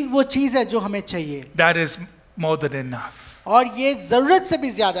 और यही वो चीज है जो हमें चाहिए. That is more than enough. और ये जरूरत से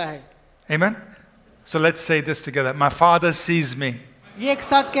भी ज्यादा है. Amen. So let's say this together. My Father sees me. ये एक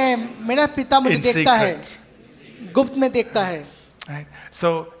साथ कहें, मेरा पिता मुझे देखता है, गुप्त में देखता है. Right.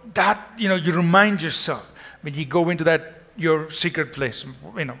 So that you remind yourself when you go into your secret place,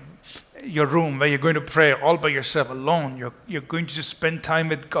 your room where you're going to pray all by yourself alone. You're going to just spend time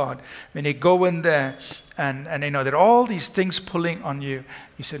with God. When you go in there and there are all these things pulling on you,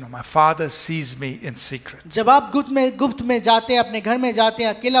 you say, no, my Father sees me in secret. जब आप गुप्त में जाते हैं, अपने घर में जाते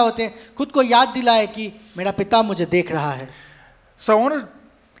हैं, अकेला होते हैं, खुद को याद दिलाए कि मेरा पिता मुझे देख रहा है. So I want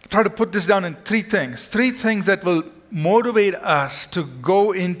to try to put this down in three things that will motivate us to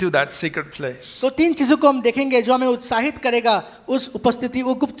go into that secret place. तो 3 चीजों को हम देखेंगे जो हमें उत्साहित करेगा उस उपस्थिति,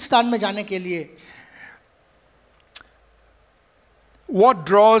 वो गुप्त स्थान में जाने के लिए. What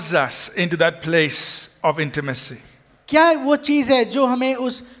draws us into that place of intimacy? क्या वो चीज है जो हमें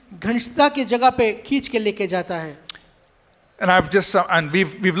उस घनिष्ठता की जगह पे खींच के लेके जाता है? And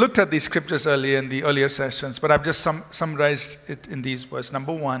we've looked at these scriptures earlier in the earlier sessions, but I've just summarized it in these words.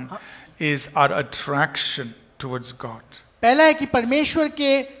 Number 1 is our attraction towards God. पहला है कि परमेश्वर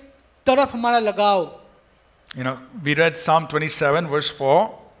के तरफ हमारा लगाव. We read Psalm 27 verse 4.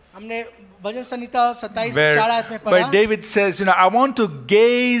 हमने भजन संहिता 27 where, 4 आयत में where पढ़ा David says, you know, I want to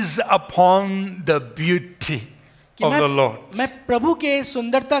gaze upon the beauty कि of the Lord. मैं प्रभु के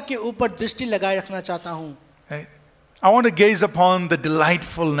सुंदरता के ऊपर दृष्टि लगाए रखना चाहता हूँ. Right? I want to gaze upon the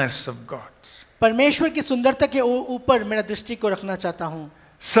delightfulness of God. परमेश्वर की सुंदरता के ऊपर मेरा दृष्टि को रखना चाहता हूँ.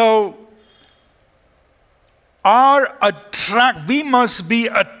 So, we must be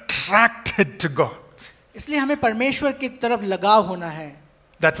attracted to God. इसलिए हमें परमेश्वर की तरफ लगाव होना है.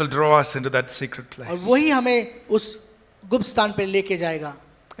 That will draw us into that secret और place. वही हमें उस गुप्त स्थान पे लेके जाएगा.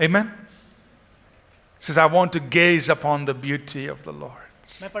 Amen. Says, I want to gaze upon the beauty of the Lord.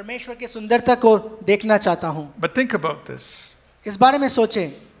 मैं परमेश्वर की सुंदरता को देखना चाहता हूँ. But think about this. इस बारे में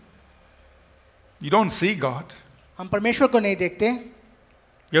सोचें. You don't see God. हम परमेश्वर को नहीं देखते.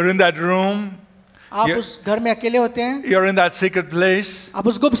 You're in that room. आप उस घर में अकेले होते हैं. You're in that secret place. आप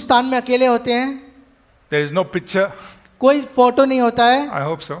उस गुप्त स्थान में अकेले होते हैं. There is no picture. कोई फोटो नहीं होता है. I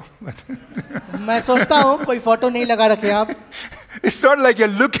hope so. मैं सोचता हूँ कोई फोटो नहीं लगा रखे आप. It's not like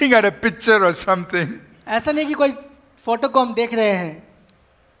you're looking at a picture or something. ऐसा नहीं कि कोई फोटो को हम देख रहे हैं.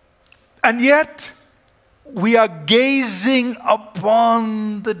 And yet, we are gazing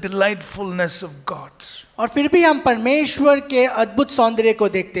upon the delightfulness of God. और फिर भी हम परमेश्वर के अद्भुत सौंदर्य को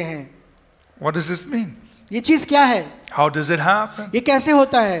देखते हैं. What does this mean? ये चीज क्या है? How does it happen? ये कैसे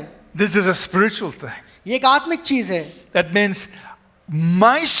होता है? This is a spiritual thing. ये एक आत्मिक चीज है. That means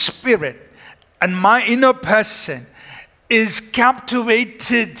my spirit and my inner person is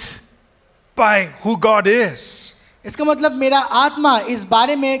captivated by who God is. इसका मतलब मेरा आत्मा इस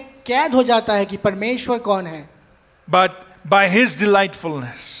बारे में कैद हो जाता है कि परमेश्वर कौन है. But by His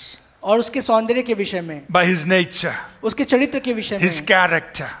delightfulness, और उसके सौंदर्य के विषय में, by His nature, उसके चरित्र के विषय में, His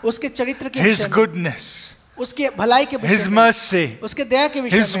character, उसके चरित्र के His विषय में, goodness, उसके भलाई के विषय His में, mercy, उसके दया के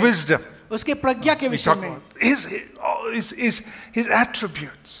विषय His में, wisdom. उसके प्रज्ञा के We विषय talk में, about His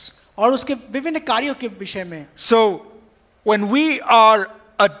attributes. और उसके विभिन्न कार्यों के विषय में. So, when we are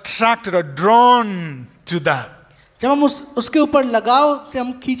attracted or drawn to that, जब हम उसके ऊपर लगाव से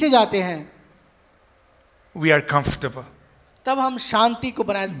हम खींचे जाते हैं, we are comfortable. तब हम शांति को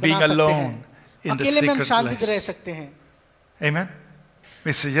बना Being सकते alone हैं. in the अकेले में हम secret शांति से रह place. सकते हैं. Amen.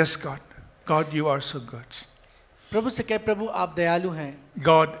 We say, yes, God. God, you are so good. प्रभु से कहे, प्रभु आप दयालु हैं.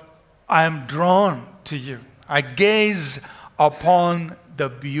 God, I am drawn to you. I gaze upon the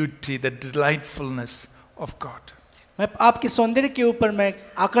beauty, the delightfulness of God. मैं आपके सौंदर्य के ऊपर मैं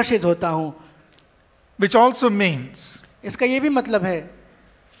आकर्षित होता हूँ. Which also means, इसका ये भी मतलब है,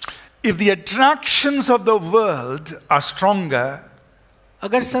 if the attractions of the world are stronger,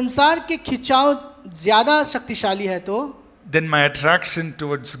 अगर संसार के खिंचाव ज्यादा शक्तिशाली है तो then my attraction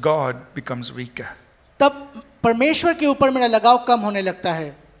towards God becomes weaker. तब परमेश्वर के ऊपर मेरा लगाव कम होने लगता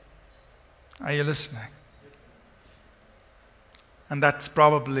है. Are you listening? And that's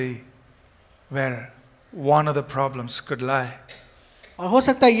probably where one of the problems could lie. और हो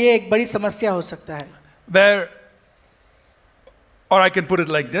सकता है ये एक बड़ी समस्या हो सकता है. Where, or I can put it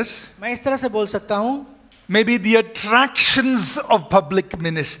like this, मैं इस तरह से बोल सकता हूँ, maybe the attractions of public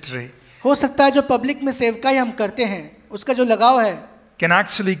ministry हो सकता है जो पब्लिक में सेवकाई हम करते हैं उसका जो लगाव है can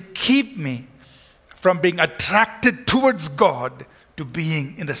actually keep me from being attracted towards God to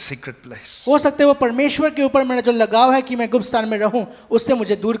being in the secret place. हो सकता है वो परमेश्वर के ऊपर मेरा जो लगाव है कि मैं गुप्त स्थान में रहूं उससे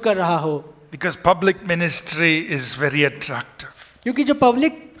मुझे दूर कर रहा हो. Because public ministry is very attractive. क्योंकि जो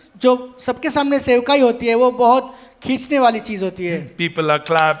पब्लिक जो सबके सामने सेवकाई होती है वो बहुत खींचने वाली चीज होती है. People are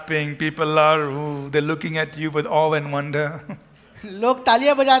clapping, people are, they're looking at you with awe and wonder. लोग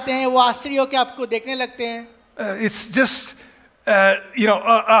तालियां बजाते हैं, वो आश्चर्य होकर आपको देखने लगते हैं. It's just,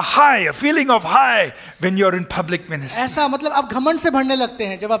 a high, a feeling of high when you're in public ministry. ऐसा मतलब आप घमंड से भरने लगते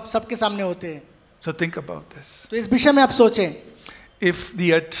हैं जब आप सबके सामने होते हैं. So think about this. तो इस विषय में आप सोचें. If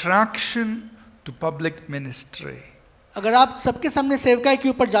the attraction to public ministry अगर आप सबके सामने सेवकाई के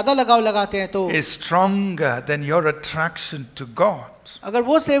ऊपर ज्यादा लगाव लगाते हैं तो is stronger than your attraction to God, अगर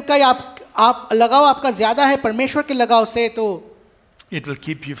वो सेवकाई आप लगाव आपका ज्यादा है परमेश्वर के लगाव से तो it will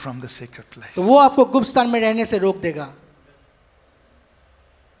keep you from the secret place. वो आपको गुप्त स्थान में रहने से रोक देगा.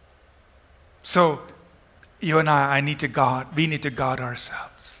 So you and we need to guard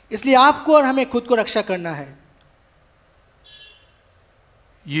ourselves. इसलिए आपको और हमें खुद को रक्षा करना है.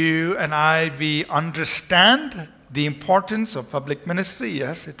 You and we understand the importance of public ministry.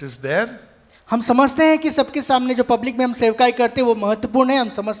 Yes, it is there. हम समझते हैं कि सबके सामने जो पब्लिक में हम सेवकाई करते हैं वो महत्वपूर्ण है, हम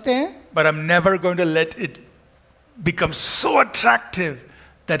समझते हैं. But I'm never going to let it become so attractive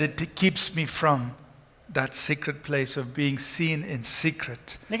that it keeps me from that secret place of being seen in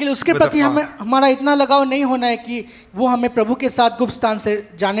secret. लेकिन उसके प्रति हमारा इतना लगाव नहीं होना है कि वो हमें प्रभु के साथ गुप्त स्थान से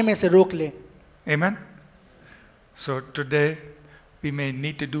जाने में से रोक ले. Amen. So today we may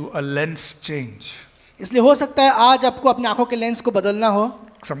need to do a lens change, इसलिए हो सकता है आज आपको अपने आंखों के लेंस को बदलना हो,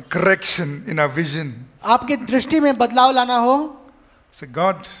 some correction in our vision. आपके दृष्टि में बदलाव लाना हो. Say,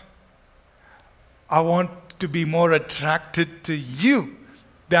 God, I want to be more attracted to you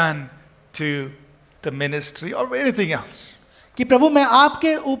than to the ministry or anything else. कि प्रभु मैं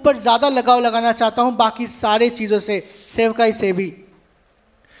आपके ऊपर ज्यादा लगाव लगाना चाहता हूं बाकी सारे चीजों से, सेवकाई से भी.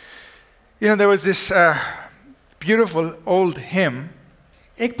 You know, there was this beautiful old hymn,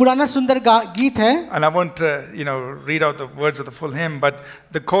 एक पुराना सुंदर गीत है, and I won't, read out the words of the full hymn, but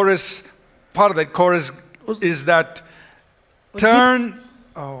the chorus, part of that chorus is that turn.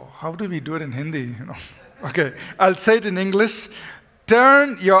 Oh, how do we do it in Hindi? Okay, I'll say it in English.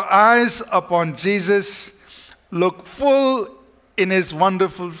 Turn your eyes upon Jesus, look full in his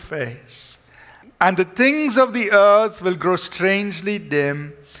wonderful face, and the things of the earth will grow strangely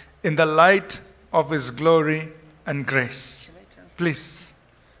dim in the light of his glory and grace. Please.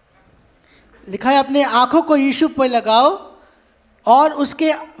 लिखा है अपने आंखों को यीशु पर लगाओ और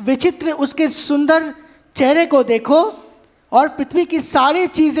उसके विचित्र, उसके सुंदर चेहरे को देखो और पृथ्वी की सारी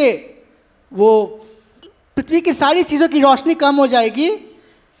चीजों की रोशनी कम हो जाएगी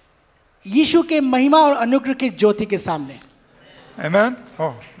यीशु के महिमा और अनुग्रह की ज्योति के सामने. Amen.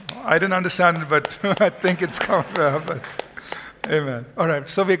 Oh, I didn't understand it, but I think it's come. But amen. All right,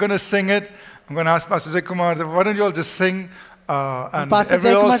 so we're going to sing it. I'm going to ask Pastor Jay Kumar, why don't you all just sing and Pastor Jay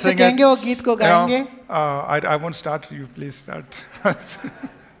everyone Kumar sing से कहेंगे, वो गीत को गाएंगे. I won't start. You please start.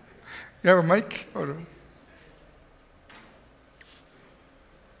 You have a mic? Or?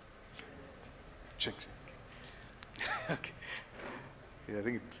 Check. Okay. Yeah, I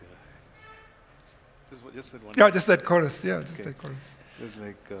think it, just that one. Yeah, just that chorus. Yeah, just that chorus. It's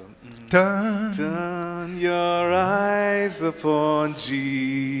like, Turn your eyes upon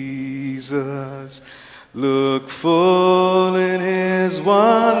Jesus, look full in his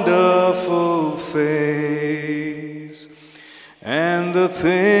wonderful face, and the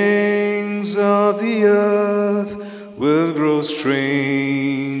things of the earth will grow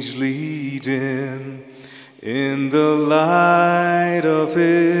strangely dim in the light of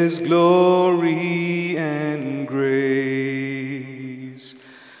his glory and grace.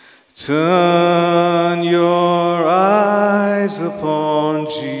 Turn your eyes upon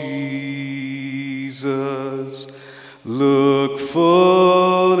Jesus, look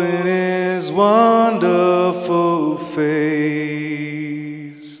full in his wonderful face,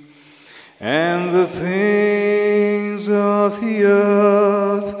 and the things of the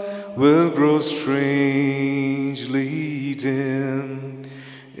earth will grow strangely dim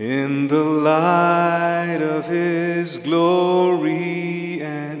in the light of his glory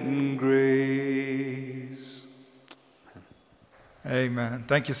and grace. Amen.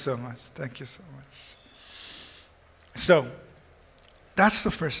 Thank you so much. Thank you so much. So, that's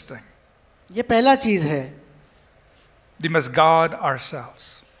the first thing. ये पहला चीज है. We must guard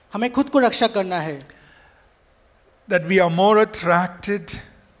ourselves. हमें खुद को रक्षा करना है. That we are more attracted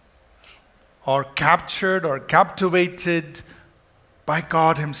or captured or captivated by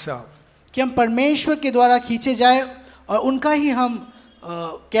God himself. कि हम परमेश्वर के द्वारा खींचे जाएं और उनका ही हम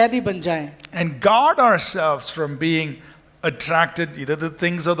कैदी बन जाएं. And guard ourselves from being attracted either the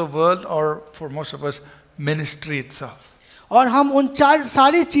things of the world or, for most of us, ministry itself. और हम उन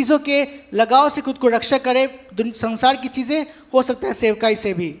सारी चीज़ों के लगाव से खुद को रक्षा करें. संसार की चीज़ें, हो सकता है सेवकाई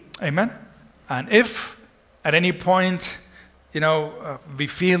से भी. Amen. And if at any point, we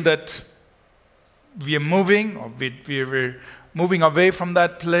feel that we are moving or we're moving away from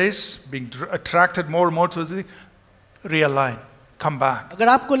that place, being attracted more and more towards it, realign, come back, अगर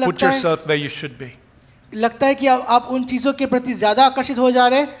आपको put लगता है yourself where you should be. लगता है कि आप उन चीज़ों के प्रति ज़्यादा आकर्षित हो जा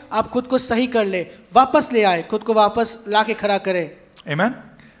रहे हैं, आप खुद को सही कर ले, वापस ले आए, खुद को वापस ला के खड़ा करें. Amen.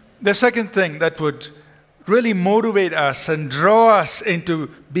 The second thing that would really motivate us and draw us into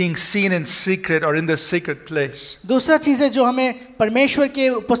being seen in secret or in the secret place दूसरा चीज़ है जो हमें परमेश्वर के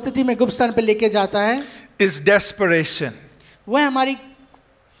उपस्थिति में गुप्त स्थान पर लेके जाता है, is desperation वो है हमारी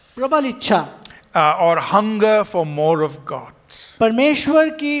प्रबल इच्छा or hunger for more of God. परमेश्वर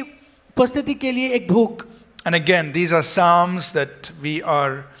की उपस्थिति के लिए एक भूख. And again, these are psalms that we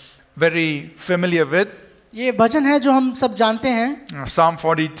are very familiar with. ये भजन है जो हम सब जानते हैं. Psalm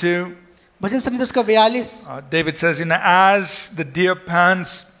 42. भजन संहिता उसका 42. David says, as the deer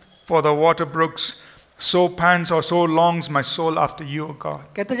pants for the water brooks, so pants or so longs my soul after you, O God.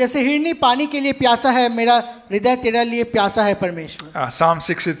 कहते जैसे हिरनी पानी के लिए प्यासा है, मेरा हृदय तेरे लिए प्यासा है परमेश्वर. Psalm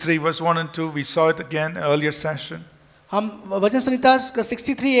 63 verse 1 and 2, we saw it again earlier session. हम भजन संहिता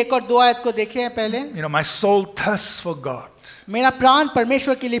 63 1 और 2 आयत को देखे हैं पहले. My soul thirsts for God. मेरा प्राण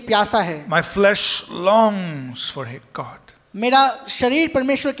परमेश्वर के लिए प्यासा है. My flesh longs for God. मेरा शरीर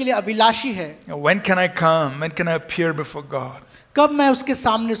परमेश्वर के लिए अभिलाषी है। When can I come? When can I appear before God? कब मैं उसके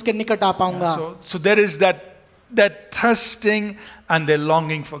सामने उसके निकट आ पाऊंगा? So there is that thirsting and the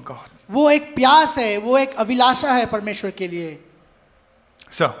longing for God. वो एक प्यास है, वो एक अभिलाषा है परमेश्वर के लिए।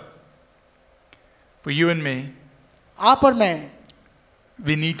 So for you and me, आप और मैं,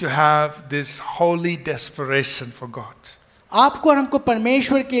 we need to have this holy desperation for God. आपको और हमको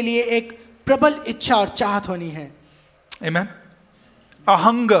परमेश्वर के लिए एक प्रबल इच्छा और चाहत होनी है। Amen. A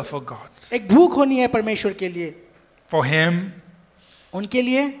hunger for God. एक भूख होनी है परमेश्वर के लिए, For Him, उनके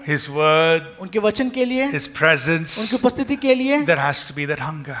लिए, His word, उनके वचन के लिए, His presence. उनकी उपस्थिति के लिए There has to be that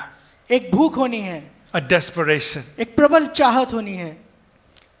hunger. एक भूख होनी है, A desperation. एक प्रबल चाहत होनी है।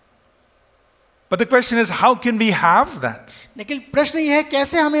 But the question is, how can we have that? लेकिन प्रश्न यह है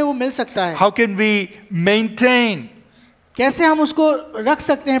कैसे हमें वो मिल सकता है, How can we maintain कैसे हम उसको रख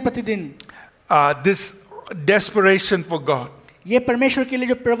सकते हैं प्रतिदिन? this desperation for God? ये परमेश्वर के लिए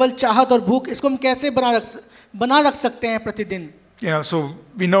जो प्रबल चाहत और भूख, इसको हम कैसे बना रख सकते हैं प्रतिदिन? So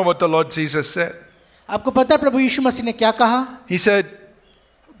we know what the Lord Jesus said. आपको पता है प्रभु यीशु मसीह ने क्या कहा? He said,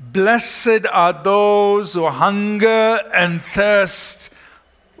 "Blessed are those who hunger and thirst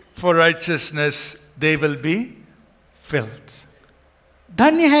for righteousness; they will be filled."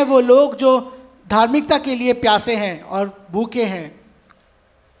 धन्य है वो लोग जो धार्मिकता के लिए प्यासे हैं और भूखे हैं।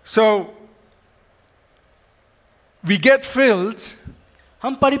 So we get filled,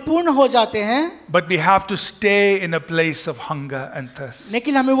 हम परिपूर्ण हो जाते हैं, but we have to stay in a place of hunger and thirst.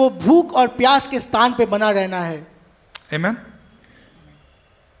 लेकिन हमें वो भूख और प्यास के स्थान पे बना रहना है। Amen.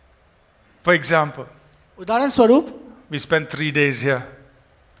 For example, उदाहरण स्वरूप we spend 3 days here.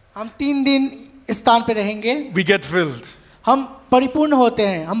 हम 3 दिन इस स्थान पे रहेंगे, We get filled, हम परिपूर्ण होते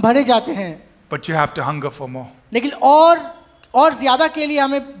हैं, हम भरे जाते हैं, but you have to hunger for more. लेकिन और ज्यादा के लिए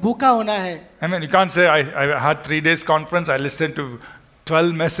हमें भूखा होना है। Amen. You can't say, I had 3 days conference, I listened to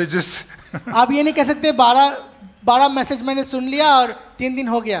 12 messages. आप ये नहीं कह सकते 12 मैसेज मैंने सुन लिया और 3 दिन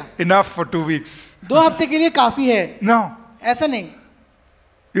हो गया, Enough for 2 weeks. 2 हफ्ते के लिए काफी है। No. ऐसा नहीं,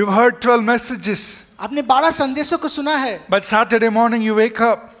 You've heard 12 messages, आपने 12 संदेशों को सुना है, but Saturday morning you wake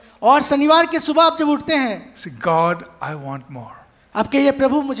up. और शनिवार के सुबह आप जब उठते हैं, Say, God, I want more. आप कहिए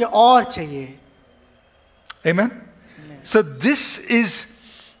प्रभु मुझे और चाहिए। Amen. So this is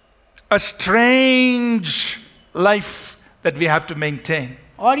a strange life that we have to maintain,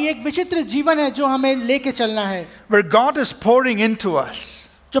 और ये एक विचित्र जीवन है जो हमें लेके चलना है, where God is pouring into us.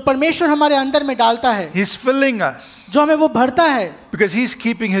 जो परमेश्वर हमारे अंदर में डालता है, He's filling us जो हमें वो भरता है, because He's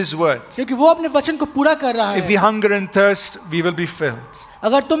keeping His word. क्योंकि वो अपने वचन को पूरा कर रहा If we है। hunger and thirst, we will be filled.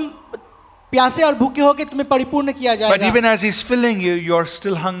 अगर तुम प्यासे और भूखे होगे तुम्हें परिपूर्ण किया But जाएगा। even as He's filling you, you're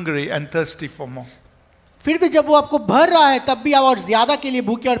still hungry and thirsty for more. फिर भी जब वो आपको भर रहा है तब भी आप और ज्यादा के लिए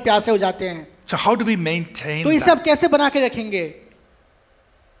भूखे और प्यासे हो जाते हैं। So how do we maintain तो ये that? सब कैसे बना के रखेंगे?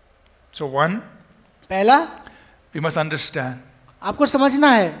 So one, पहला, we must understand आपको समझना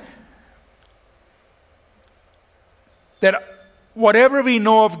है that whatever we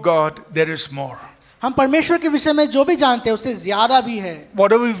know of God, there is more. हम परमेश्वर के विषय में जो भी जानते हैं उससे ज्यादा भी है।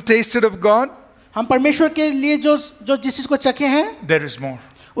 Whatever we've tasted of God, हम परमेश्वर के लिए जो जिस चीज को चखे हैं there is more.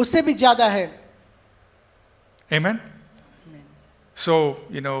 उससे भी ज्यादा है। Amen? So,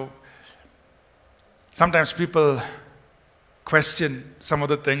 sometimes people question some of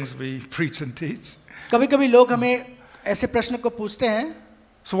the things we preach and teach. कभी कभी लोग हमें ऐसे प्रश्न को पूछते हैं।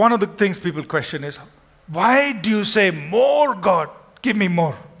 So one of the things people question is, why do you say more, God? Give me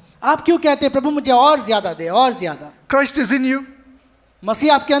more. आप क्यों कहते हैं प्रभु मुझे और ज्यादा दे, और ज्यादा? Christ is in you.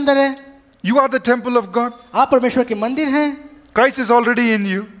 मसीह आपके अंदर है, You are the temple of God. आप परमेश्वर के मंदिर हैं, Christ is already in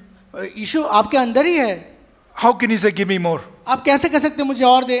you. यीशु आपके अंदर ही है। How can you say, give me more? आप कैसे कह सकते हैं मुझे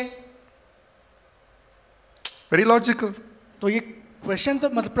और दे? Very logical. तो ये क्वेश्चन तो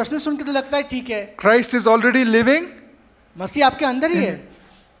मतलब प्रश्न सुन के तो लगता है ठीक है, Christ is already living. मसीह आपके अंदर ही है,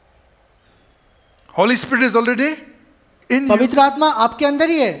 Holy Spirit is already in you. पवित्र आत्मा आपके अंदर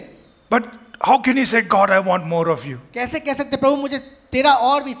ही है। But how can you say, God, I want more of you? कैसे कह सकते प्रभु मुझे तेरा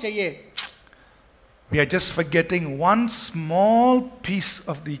और भी चाहिए? We are just forgetting one small piece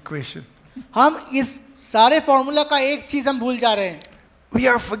of the equation. हम इस सारे फॉर्मूला का एक चीज हम भूल जा रहे हैं। We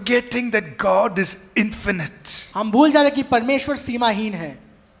are forgetting that God is infinite. हम भूल जा रहे हैं कि परमेश्वर सीमाहीन है।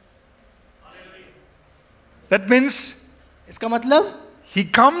 That means इसका मतलब, He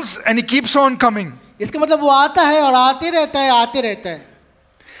comes and He keeps on coming. इसका मतलब वो आता है और आते रहता है, आते रहता है।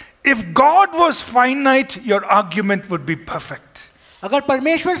 If God was finite, your argument would be perfect. अगर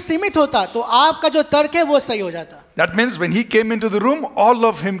परमेश्वर सीमित होता तो आपका जो तर्क है वो सही हो जाता। That means when He came into the room, all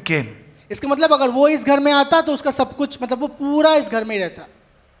of Him came. इसका मतलब अगर वो इस घर में आता तो उसका सब कुछ मतलब वो पूरा इस घर में ही रहता।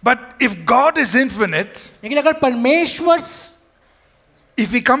 But if God is infinite, लेकिन अगर परमेश्वर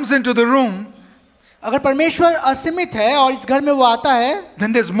if He comes into the room, अगर परमेश्वर असीमित है और इस घर में वो आता है,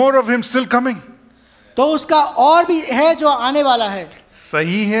 then there's more of Him still coming. तो उसका और भी है जो आने वाला है.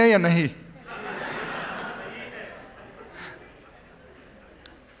 सही है या नहीं?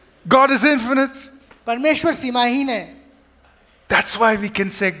 God is infinite. परमेश्वर सीमाहीन है. That's why we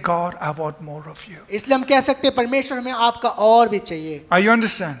can say, God, I want more of you. इसलिए हम कह सकते हैं परमेश्वर हमें आपका और भी चाहिए. Are you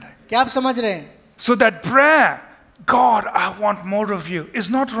understanding? क्या आप समझ रहे हैं? So that prayer, God, I want more of you, is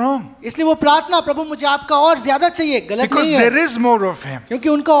not wrong. इसलिए वो प्रार्थना, प्रभु मुझे आपका और ज्यादा चाहिए, गलत Because नहीं है. there is more of Him क्योंकि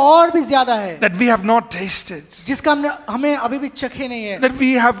उनका और भी ज्यादा है, that we have not tasted, जिसका हमें अभी भी चखे नहीं है, that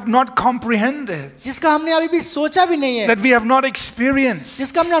we have not comprehended, जिसका हमने अभी भी सोचा भी नहीं है, that we have not experienced.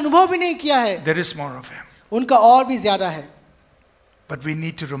 जिसका हमने अनुभव भी नहीं किया है. There is more of Him. उनका और भी ज्यादा है. But we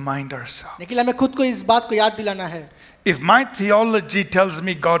need to remind ourselves. लेकिन हमें खुद को इस बात को याद दिलाना है. If my theology tells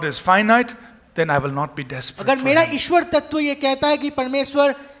me God is finite, then I will not be desperate. अगर for मेरा Him. ईश्वर तत्व ये कहता है कि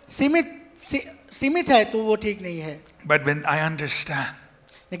परमेश्वर सीमित है, तो वो ठीक नहीं है. But when I understand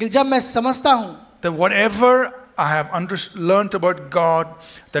लेकिन जब मैं समझता हूँ that whatever I have learned about God,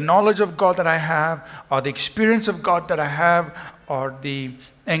 the knowledge of God that I have, or the experience of God that I have, or the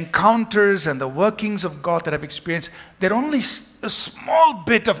encounters and the workings of God that I've experienced, they're only a small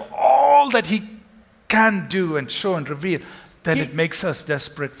bit of all that He can do and show and reveal, then it makes us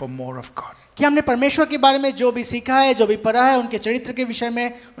desperate for more of God. कि हमने परमेश्वर के बारे में जो भी सीखा है, जो भी पढ़ा है, उनके चरित्र के विषय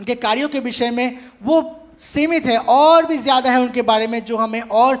में, उनके कार्यों के विषय में, वो सीमित है. और भी ज्यादा है उनके बारे में जो हमें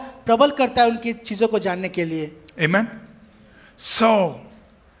और प्रबल करता है उनकी चीजों को जानने के लिए. Amen? So,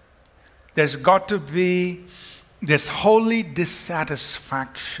 there's got to be this holy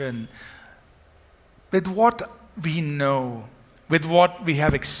dissatisfaction with what we know, with what we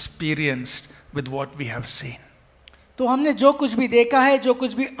have experienced, with what we have seen. तो हमने जो कुछ भी देखा है, जो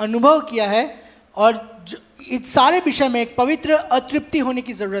कुछ भी अनुभव किया है, और इस सारे विषय में एक पवित्र अतृप्ति होने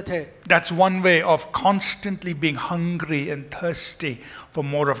की जरूरत है. That's one way of constantly being hungry and thirsty for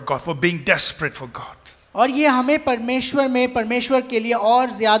more of God, for being desperate for God. और ये हमें परमेश्वर के लिए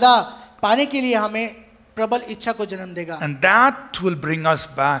और ज्यादा पाने के लिए हमें प्रबल इच्छा को जन्म देगा. And that will bring us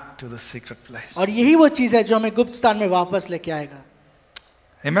back to the secret place. और यही वो चीज है जो हमें गुप्त स्थान में वापस लेके आएगा.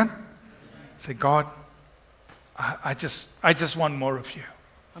 Amen? Say, God, I just want more of you.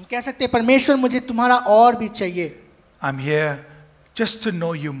 हम कह सकते हैं परमेश्वर मुझे तुम्हारा और भी चाहिए. I'm here just to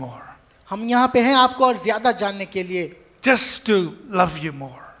know you more. हम यहाँ पे हैं आपको और ज्यादा जानने के लिए, Just to love you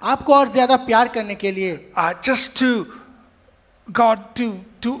more. आपको और ज्यादा प्यार करने के लिए, Just to, God,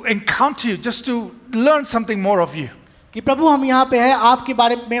 to encounter you, just to learn something more of you. कि प्रभु हम यहाँ पे हैं आपके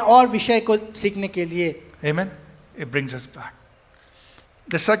बारे में और विषय को सीखने के लिए. Amen? It brings us back.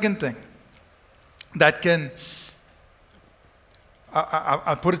 The second thing that can,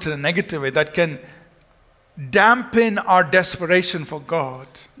 I'll put it in a negative way, that can dampen our desperation for God.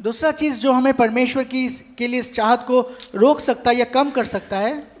 दूसरा चीज जो हमें परमेश्वर की के लिए इस चाहत को रोक सकता है या कम कर सकता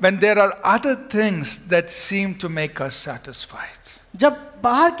है, When there are other things that seem to make us satisfied. जब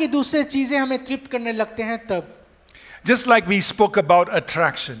बाहर की दूसरी चीजें हमें तृप्त करने लगते हैं तब. Just like we spoke about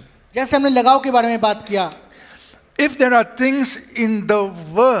attraction. जैसे हमने लगाव के बारे में बात किया, If there are things in the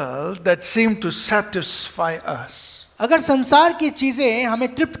world that seem to satisfy us, अगर संसार की चीजें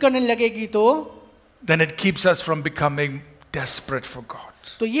हमें तृप्त करने लगेगी तो then it keeps us from becoming desperate for God.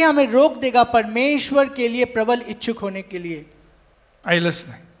 तो ये हमें रोक देगा परमेश्वर के लिए प्रबल इच्छुक होने के लिए. Are you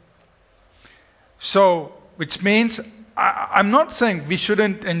listening? So, which means I'm not saying we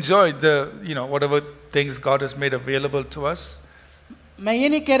shouldn't enjoy the, whatever things God has made available to us. मैं ये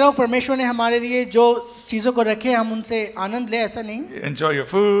नहीं कह रहा हूँ परमेश्वर ने हमारे लिए जो चीजों को रखे हम उनसे आनंद ले, ऐसा नहीं. Enjoy your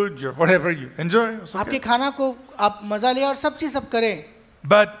food, your whatever you enjoy. It's आपके okay. खाना को आप मजा ले और सब चीज सब करें.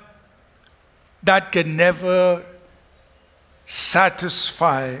 But that can never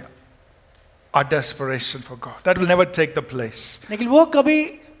satisfy our desperation for God. That will never take the place. लेकिन वो कभी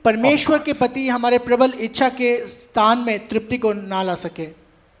परमेश्वर के प्रति हमारे प्रबल इच्छा के स्थान में तृप्ति को ना ला सके.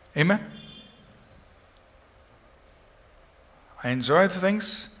 Amen? I enjoy the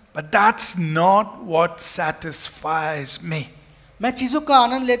things, but that's not what satisfies me. मैं चीजों का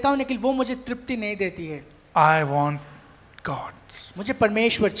आनंद लेता हूँ लेकिन वो मुझे तृप्ति नहीं देती है. I want God. मुझे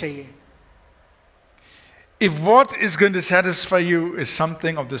परमेश्वर चाहिए. If what is going to satisfy you is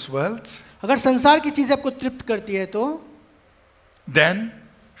something of this world, अगर संसार की चीजें आपको तृप्त करती है तो then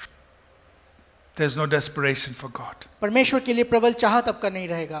there's no desperation for God. परमेश्वर के लिए प्रबल चाहत आपका नहीं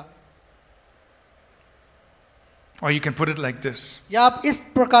रहेगा. Or you can put it like this. या आप इस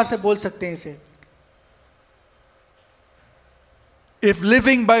प्रकार से बोल सकते हैं इसे. If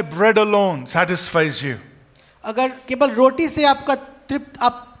living by bread alone satisfies you, अगर केवल रोटी से आपका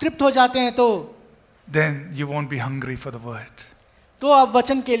तृप्त हो जाते हैं then you won't be hungry for the word. तो आप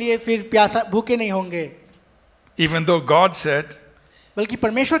वचन के लिए फिर प्यासा भूखे नहीं होंगे. Even though God said, बल्कि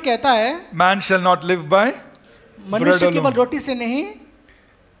परमेश्वर कहता है man shall not live by मनुष्य bread केवल alone, रोटी से नहीं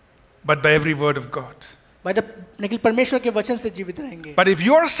but by every word of God. लेकिन परमेश्वर के वचन से जीवित रहेंगे. But if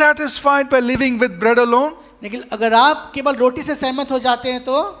you are satisfied by living with bread alone, लेकिन अगर आप केवल रोटी से सहमत हो जाते हैं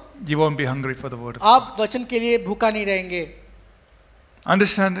तो you won't be hungry for the word of आप वचन के लिए भूखा नहीं रहेंगे.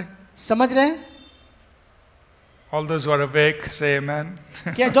 Understanding? समझ रहे हैं? All those who are awake, say amen.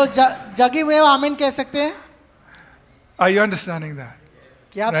 क्या जो जागे हुए हैं आमीन कह सकते हैं? Are you understanding that?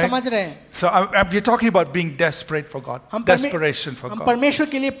 क्या आप Right? समझ रहे हैं? So we're talking about being desperate for God. Desperation for हम God. परमेश्वर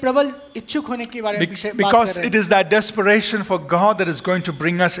के लिए प्रबल इच्छुक होने के बारे में बात Because कर रहे it हैं. is that desperation for God that is going to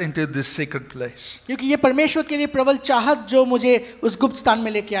bring us into this secret place. क्योंकि ये परमेश्वर के लिए प्रबल चाहत जो मुझे उस गुप्त स्थान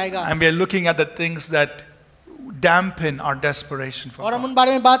में लेके आएगा. And we are looking at the things that dampen our desperation for और हम God. उन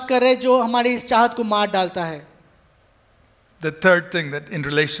बारे में बात कर रहे हैं जो हमारी इस चाहत को मार डालता है. The third thing that in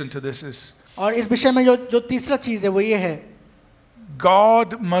relation to this is और इस विषय में जो तीसरा चीज है वो ये है,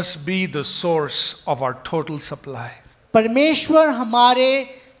 God must be the source of our total supply. परमेश्वर हमारे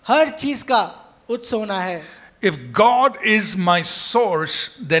हर चीज का उत्स होना है. If God is my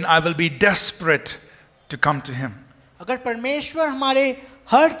source, then I will be desperate to come to Him. अगर परमेश्वर हमारे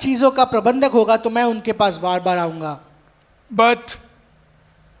हर चीजों का प्रबंधक होगा तो मैं उनके पास बार बार आऊंगा. But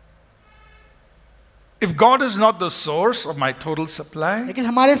if God is not the source of my total supply, लेकिन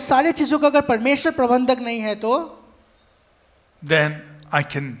हमारे सारे चीजों का अगर परमेश्वर प्रबंधक नहीं है तो then I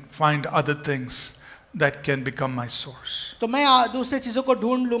can find other things that can become my source. तो मैं दूसरे चीजों को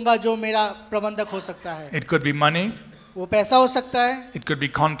ढूंढ लूंगा जो मेरा प्रबंधक हो सकता है. It could be money, वो पैसा हो सकता है, it could be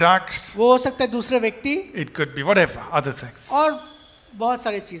contacts, वो हो सकता है दूसरे व्यक्ति, it could be whatever, other things. और बहुत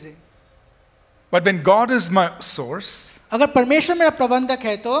सारी चीजें. But when God is my source, अगर परमेश्वर मेरा प्रबंधक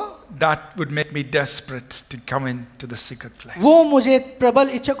है तो that would make me desperate to come into the secret place. वो मुझे प्रबल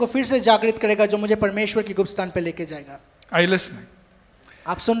इच्छा को फिर से जागृत करेगा जो मुझे परमेश्वर की गुप्त स्थान पे लेके जाएगा. Are you listening?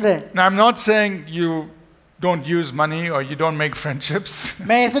 आप सुन रहे हैं? Now I'm not saying you don't use money or you don't make friendships.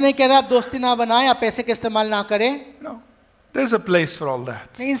 मैं ऐसे नहीं कह रहा आप दोस्ती ना बनाएं, आप पैसे का इस्तेमाल ना करें. No, there's a place for all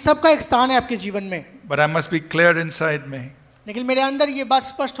that. इन सब का एक स्थान है आपके जीवन में. But I must be clear inside me. लेकिन मेरे अंदर ये बात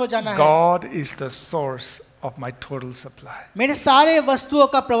स्पष्ट हो जाना है, God is the source of my total supply. मेरे सारे वस्तुओं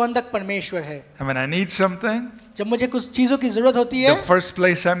का प्रबंधक परमेश्वर है. And when I need something, जब मुझे कुछ चीजों की जरूरत होती है, the first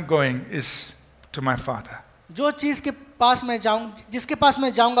place I'm going is to my Father. जो चीज के पास मैं जिसके पास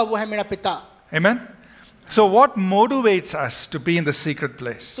मैं जाऊंगा वो है मेरा पिता. Amen? So what motivates us to be in the secret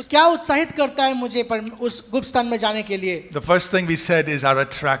place? तो क्या उत्साहित करता है मुझे उस गुप्त स्थान में जाने के लिए? The first thing we said is our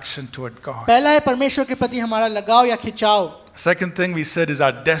attraction toward God. पहला है परमेश्वर के प्रति हमारा लगाव या खिंचाव. Second thing we said is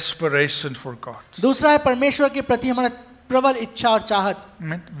our desperation for God. दूसरा है परमेश्वर के प्रति हमारा प्रबल इच्छा और चाहत.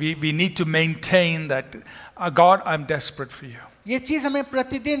 Amen? We need to maintain that, God, I'm desperate for you. ये चीज हमें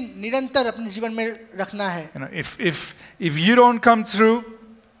प्रतिदिन निरंतर अपने जीवन में रखना है. You know, if you don't come through,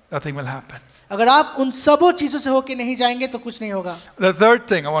 nothing will happen. अगर आप उन सबों चीजों से होके नहीं जाएंगे तो कुछ नहीं होगा. The third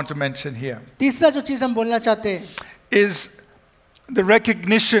thing I want to mention here तीसरा जो चीज हम बोलना चाहते हैं is the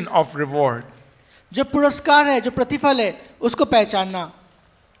recognition of reward. जो पुरस्कार है, जो प्रतिफल है, उसको पहचानना.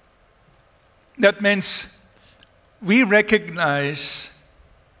 That means we recognize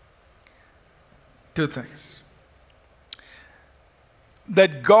two things.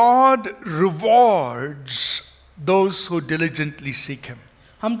 That God rewards those who diligently seek Him.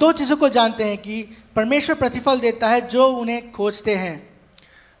 हम दो चीजों को जानते हैं कि परमेश्वर प्रतिफल देता है जो उन्हें खोजते हैं.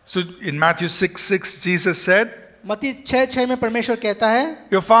 So in Matthew 6:6, Jesus said, मत्ती 6:6 में परमेश्वर कहता है,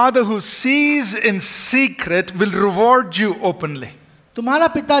 your Father who sees in secret will reward you openly. तुम्हारा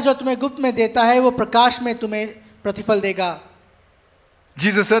पिता जो तुम्हें गुप्त में देता है वो प्रकाश में तुम्हें प्रतिफल देगा.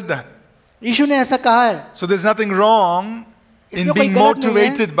 Jesus said that. यीशु ने ऐसा कहा है. So there's nothing wrong in इसमें कोई being गलत नहीं है.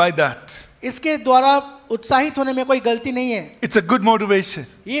 motivated by that. इसके द्वारा उत्साहित होने में कोई गलती नहीं है. It's a good motivation.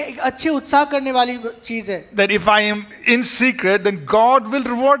 ये एक अच्छे उत्साह करने वाली चीज है. That if I am in secret, then God will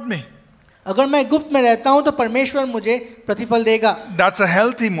reward me. अगर मैं गुप्त में रहता हूं तो परमेश्वर मुझे प्रतिफल देगा. That's a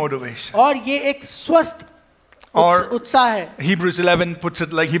healthy motivation. और ये एक स्वस्थ और उत्साह है. Hebrews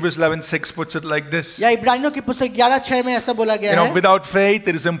 11:6 puts it like this. या इब्रानियों की पुस्तक 11:6 में ऐसा बोला गया है, Without faith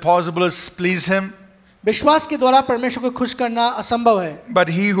it is impossible to please Him. विश्वास के द्वारा परमेश्वर को खुश करना असंभव है. But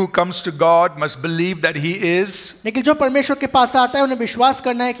he who comes to God must believe that He is, लेकिन जो परमेश्वर के पास आता है उन्हें विश्वास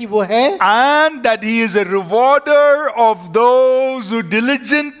करना है कि वो है, and that He is a rewarder of those who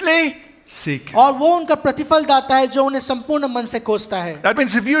diligently seek Him. और वो उनका प्रतिफल दाता है जो उन्हें संपूर्ण मन से खोजता है. That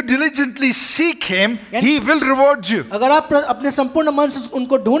means if you diligently seek Him, He will reward you. अगर आप अपने संपूर्ण मन से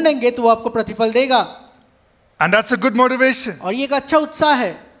उनको ढूंढेंगे तो वो आपको प्रतिफल देगा. And that's a good motivation. और ये एक अच्छा उत्साह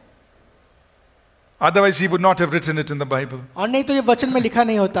है, Otherwise, he would not have written it in the Bible. और नहीं तो ये वचन में लिखा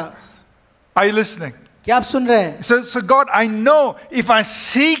नहीं होता. Are you listening? क्या आप सुन रहे हैं? So God, I know if I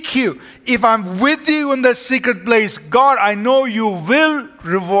seek you, if I'm with you in the secret place, God, I know you will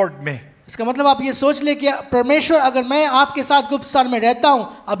reward me. इसका मतलब आप ये सोच ले कि परमेश्वर अगर मैं आपके साथ गुप्त स्थान में रहता हूं,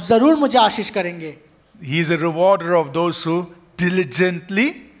 अब जरूर मुझे आशीष करेंगे. He is a rewarder of those who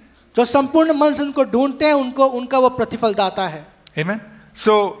diligently. जो संपूर्ण मन से उनको ढूंढते हैं, उनको उनका वो प्रतिफल दाता है. Amen.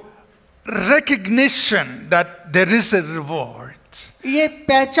 So recognition that there is a reward. ये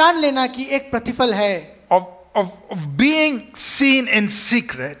पहचान लेना कि एक प्रतिफल है. Of being seen in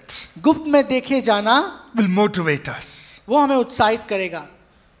secret गुप्त में देखे जाना will motivate us. वो हमें उत्साहित करेगा.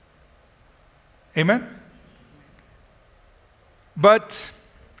 Amen. But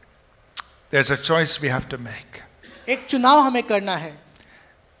there's a choice we have to make. एक चुनाव हमें करना है.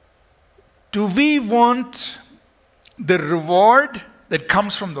 Do we want the reward that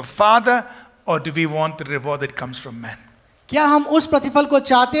comes from the Father, or do we want the reward that comes from man? क्या हम उस प्रतिफल को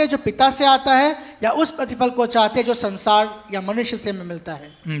चाहते हैं जो पिता से आता है, या उस प्रतिफल को चाहते हैं जो संसार या मनुष्य से हमें मिलता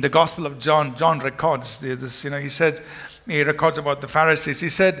है? The Gospel of John records this. He records about the Pharisees. He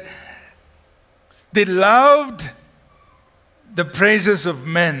said they loved the praises of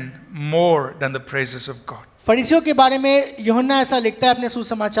men more than the praises of God. फरीसियों के बारे में यूहन्ना ऐसा लिखता है अपने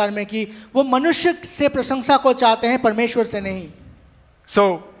सुसमाचार में कि वो मनुष्य से प्रशंसा को चाहते हैं, परमेश्वर से नहीं.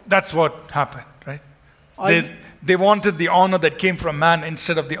 So that's what happened, right? They wanted the honor that came from man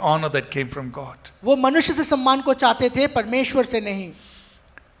instead of the honor that came from God. वो मनुष्य से सम्मान को चाहते थे, परमेश्वर से नहीं.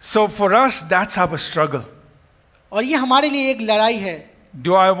 So for us, that's our struggle. और ये हमारे लिए एक लड़ाई है.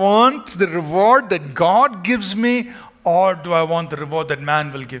 Do I want the reward that God gives me, or do I want the reward that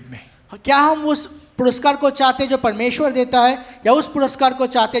man will give me? क्या हम उस पुरस्कार को चाहते हैं जो परमेश्वर देता है, या उस पुरस्कार को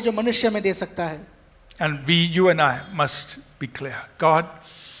चाहते हैं जो मनुष्य में दे सकता है? And you and I must be clear. God,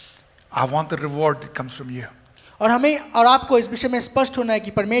 I want the reward that comes from you. और हमें और आपको इस विषय में स्पष्ट होना है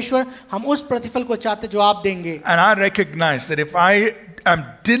कि परमेश्वर, हम उस प्रतिफल को चाहते जो आप देंगे. And I recognize that if I am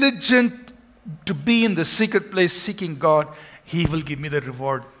diligent to be in the secret place seeking God, He will give me the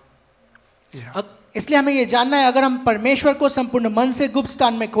reward. इसलिए हमें ये जानना है, अगर हम परमेश्वर को संपूर्ण मन से गुप्त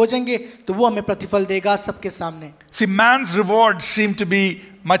स्थान में खोजेंगे तो वो हमें प्रतिफल देगा सबके सामने. See, man's rewards seem to be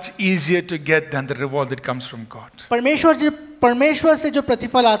much easier to get than the reward that comes from God. परमेश्वर से जो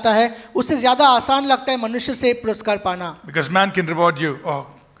प्रतिफल आता है उससे ज्यादा आसान लगता है मनुष्य से पुरस्कार पाना. Because man can reward you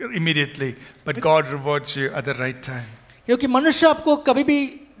immediately, but God rewards you at the right time. क्योंकि मनुष्य आपको कभी भी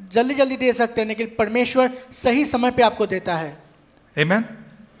जल्दी जल्दी दे सकते हैं, लेकिन परमेश्वर सही समय पे आपको देता है. Amen.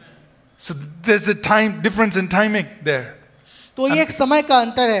 So there's a time difference in timing there. तो ये एक समय का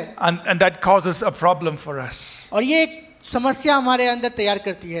अंतर है. And that causes a problem for us. और ये एक समस्या हमारे अंदर तैयार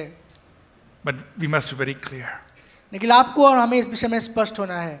करती है. But we must be very clear. लेकिन आपको और हमें इस विषय में स्पष्ट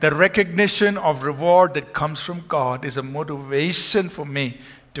होना है. The recognition of reward that comes from God is a motivation for me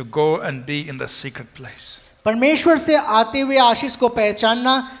to go and be in the secret place. परमेश्वर से आते हुए आशीष को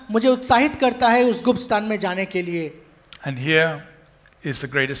पहचानना मुझे उत्साहित करता है उस गुप्त स्थान में जाने के लिए. And here is the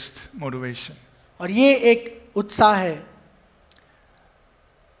greatest motivation. और ये एक उत्साह है.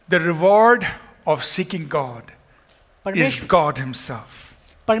 The reward of seeking God is God Himself.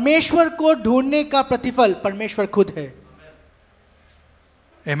 परमेश्वर को ढूंढने का प्रतिफल परमेश्वर खुद है.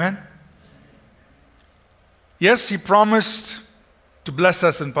 Amen. Yes, He promised to bless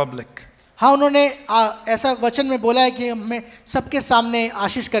us in public. हाँ, उन्होंने ऐसा वचन में बोला है कि हमें सबके सामने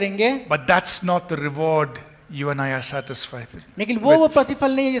आशीष करेंगे. But that's not the reward you and I are satisfied with. लेकिन वो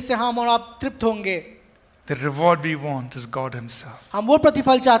प्रतिफल नहीं है जिससे हम और आप तृप्त होंगे. The reward we want is God Himself. हम वो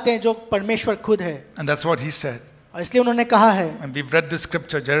प्रतिफल चाहते हैं जो परमेश्वर खुद है. And that's what He said. और इसलिए उन्होंने कहा है. And we've read this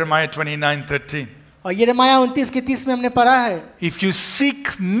scripture, Jeremiah 29:13. और यिर्मयाह 29:30 में हमने पढ़ा है. If you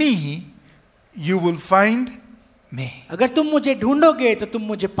seek me, you will find me. अगर तुम मुझे ढूंढोगे तो तुम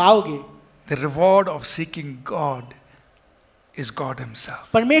मुझे पाओगे. The reward of seeking God is God Himself.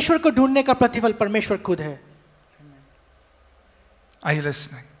 परमेश्वर को ढूंढने का प्रतिफल परमेश्वर खुद है. Are you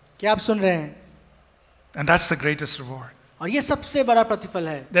listening? क्या आप सुन रहे हैं? And that's the greatest reward. और ये सबसे बड़ा प्रतिफल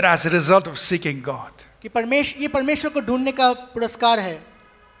है. That as a result of seeking God, कि ये परमेश्वर को ढूंढने का पुरस्कार है.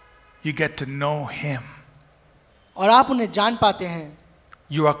 you get to know Him. और आप उन्हें जान पाते हैं.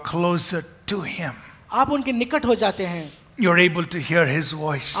 You are closer to Him. आप उनके निकट हो जाते हैं. You're able to hear His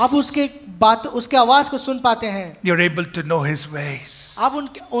voice. आप उसके आवाज को सुन पाते हैं. You're able to know His ways. आप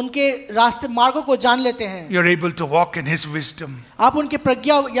उनके रास्ते मार्गों को जान लेते हैं. You're able to walk in His wisdom. आप उनके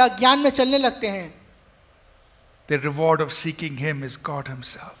प्रज्ञा या ज्ञान में चलने लगते हैं. The reward of seeking Him is God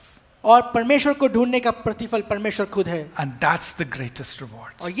Himself. और परमेश्वर को ढूंढने का प्रतिफल परमेश्वर खुद है. And that's the greatest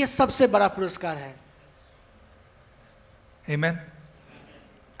reward. और ये सबसे बड़ा पुरस्कार है. Amen.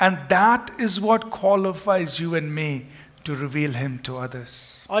 And that is what qualifies you and me to reveal him to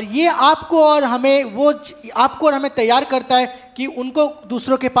others. और ये आपको और हमें तैयार करता है कि उनको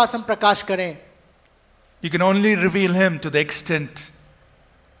दूसरों के पास हम प्रकाश करें. You can only reveal him to the extent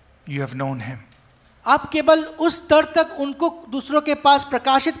you have known him. आप केवल उस स्तर तक उनको दूसरों के पास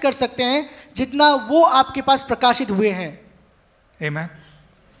प्रकाशित कर सकते हैं जितना वो आपके पास प्रकाशित हुए हैं. Amen.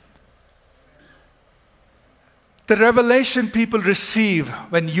 The revelation people receive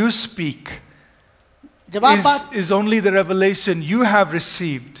when you speak is only the revelation you have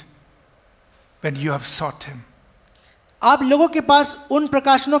received when you have sought him. आप लोगों के पास उन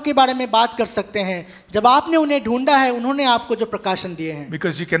प्रकाशनों के बारे में बात कर सकते हैं जब आपने उन्हें ढूंढा है, उन्होंने आपको जो प्रकाशन दिए हैं.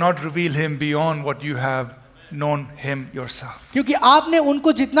 Because you cannot reveal him beyond what you have known him yourself. क्योंकि आपने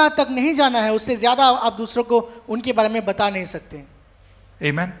उनको जितना तक नहीं जाना है उससे ज्यादा आप दूसरों को उनके बारे में बता नहीं सकते.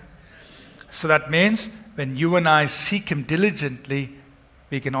 Amen. So that means when you and I seek him diligently,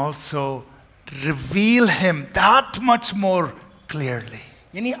 we can also reveal him that much more clearly.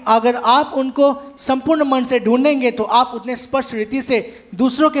 यानी अगर आप उनको संपूर्ण मन से ढूंढेंगे तो आप उतने स्पष्ट रीति से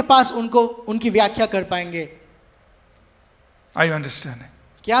दूसरों के पास उनकी व्याख्या कर पाएंगे. Are you understanding?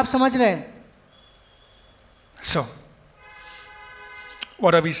 क्या आप समझ रहे हैं? So,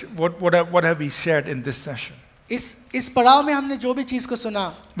 what have we shared in this session? इस पड़ाव में हमने जो भी चीज को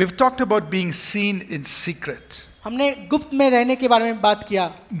सुना, We've talked about being seen in secret. हमने गुप्त में रहने के बारे में बात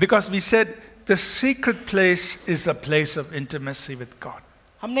किया. Because we said the secret place is a place of intimacy with God.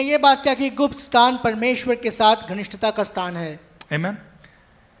 हमने ये बात किया कि गुप्त स्थान परमेश्वर के साथ घनिष्ठता का स्थान है. Amen.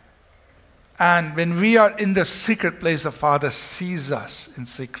 And when we are in the secret place, the Father sees us in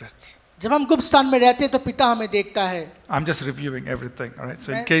secret. जब हम गुप्त स्थान में रहते हैं तो पिता हमें देखता है. I'm just reviewing everything, all right?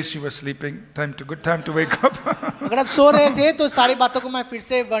 So in case you were sleeping, good time to wake up. अगर आप सो रहे थे तो सारी बातों को मैं फिर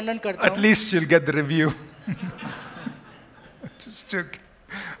से वर्णन करता हूँ. At least you'll get the review. Just joking.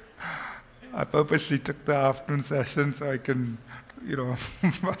 I purposely took the afternoon session so I can,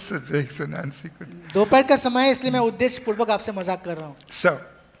 Pastor Jakes and Nancy could. दोपहर का समय है इसलिए मैं उद्देश्य पूर्वक आपसे मजाक कर रहा हूँ. So,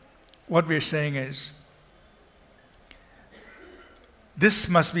 what we're saying is, this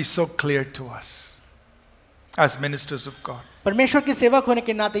must be so clear to us as ministers of God. परमेश्वर के सेवक होने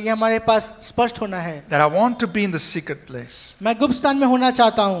के नाते ये हमारे पास स्पष्ट होना है. That I want to be in the secret place. मैं गुप्त स्थान में होना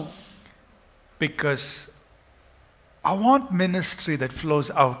चाहता हूँ. Because I want ministry that flows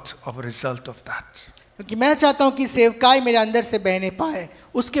out of a result of that. क्योंकि मैं चाहता हूँ कि सेवकाई मेरे अंदर से बहने पाए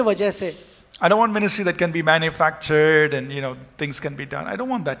उसके वजह से. I don't want ministry that can be manufactured and things can be done. I don't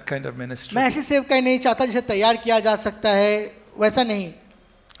want that kind of ministry. मैं ऐसी सेवकाई नहीं चाहता जिसे तैयार किया जा सकता है, वैसा नहीं.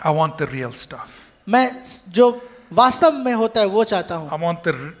 I want the real stuff. मैं जो वास्तव में होता है वो चाहता हूँ. I want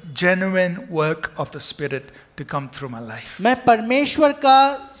the genuine work of the Spirit to come through my life. मैं परमेश्वर का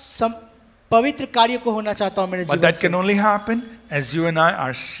पवित्र कार्य को होना चाहता हूँ मेरे जीवन से. But that can only happen as you and I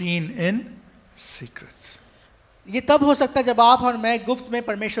are seen in secret. ये तब हो सकता है जब आप और मैं गुप्त में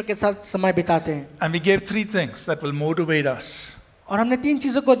परमेश्वर के साथ समय बिताते हैं. And we gave 3 things that will motivate us. और हमने 3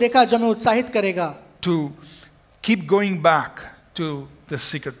 चीजों को देखा जो हमें उत्साहित करेगा. To keep going back to the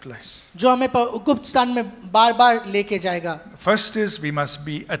secret place. जो हमें गुप्त स्थान में बार-बार लेके जाएगा. First is we must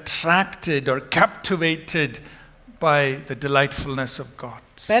be attracted or captivated by the delightfulness of God.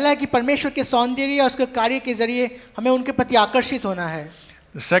 पहला है कि परमेश्वर के सौंदर्य और उसके कार्य के जरिए हमें उनके प्रति आकर्षित होना है.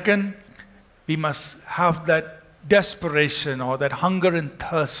 The second, we must have that desperation or that hunger and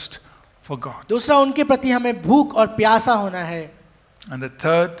thirst for God. दूसरा उनके प्रति हमें भूख और प्यासा होना है. And the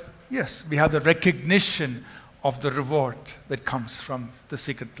third, yes, we have the recognition of the reward that comes from the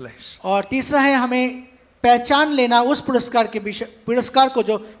secret place. और तीसरा है हमें पहचान लेना उस पुरस्कार को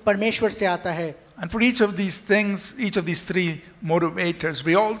जो परमेश्वर से आता है. And for each of these things, each of these 3 motivators,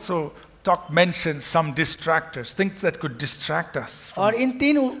 we also mentioned some distractors, things that could distract us. और इन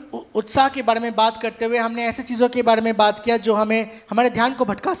 3 उत्साह के बारे में बात करते हुए हमने ऐसे चीजों के बारे में बात किया जो हमारे ध्यान को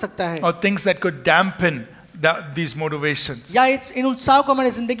भटका सकता है. Or things that could dampen these motivations. या इन उत्साह को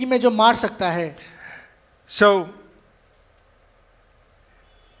हमारी जिंदगी में जो मार सकता है. So,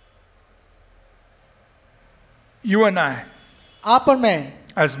 you and I, आप और मैं,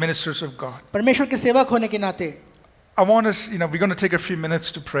 as ministers of God, परमेश्वर के सेवक होने के नाते, I want us, we're going to take a few minutes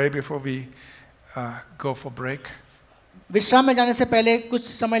to pray before we go for break. विश्राम में जाने से पहले कुछ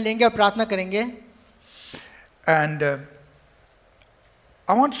समय लेंगे और प्रार्थना करेंगे. And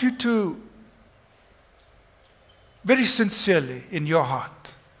I want you to very sincerely in your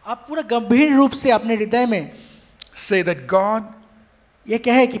heart आप पूरा गंभीर रूप से अपने हृदय में say that God, ये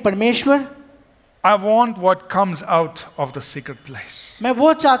कहे कि परमेश्वर, I want what comes out of the secret place. मैं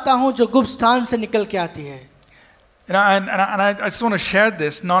वो चाहता हूँ जो गुप्त स्थान से निकल के आती है. And I just want to share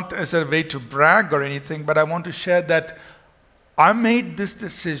this not as a way to brag or anything, but I want to share that I made this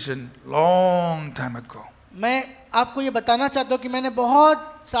decision long time ago. मैं आपको ये बताना चाहता हूँ कि मैंने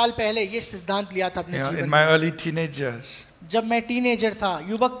बहुत साल पहले ये सिद्धांत लिया था अपने You know, जीवन in my में। early teenagers, जब मैं टीनेजर था,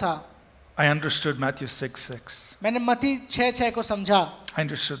 युवक था, I understood Matthew 6:6. मैंने मत्ती 6:6 को समझा I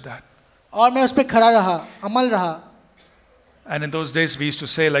understood that. और मैं उस पर खड़ा रहा, अमल रहा। And in those days, we used to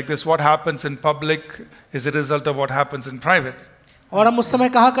say like this: what happens in public is a result of what happens in private. और हम उस समय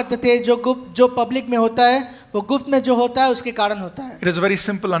कहा करते थे जो पब्लिक में होता है वो गुप्त में जो होता है उसके कारण होता है। It is a very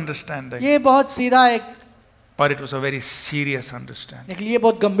simple understanding, ये बहुत सीधा एक, but it was a very serious understanding. लेकिन ये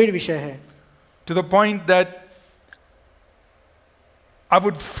बहुत गंभीर विषय है। To the point that I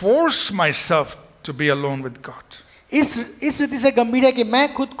would force myself to be alone with God. इस रीति से गंभीर है कि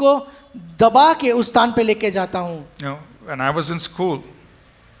मैं खुद को दबा के उस स्थान पे लेके जाता हूँ। You know, when I was in school,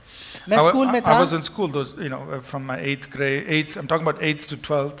 मैं स्कूल में I था, was in school, those, you know, from my 8th grade, I'm talking about 8th to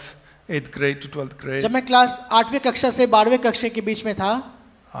 12th, 8th grade to 12th grade. जब मैं क्लास 8वीं कक्षा से 12वीं कक्षा के बीच में था,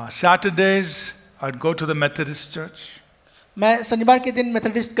 Saturdays, I'd go to the Methodist church. मैं शनिवार के दिन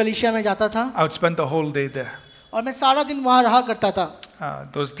मेथोडिस्ट कलीसिया में जाता था I would spend the whole day there. और मैं सारा दिन वहाँ रहा करता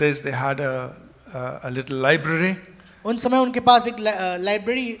था। Those days they had a little library, उन समय उनके पास एक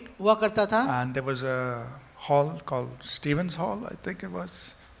लाइब्रेरी हुआ करता था and there was a hall called Stephen's Hall, I think it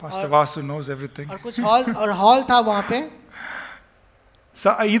was. Pastor Vasu knows everything. और कुछ हॉल था वहाँ पे।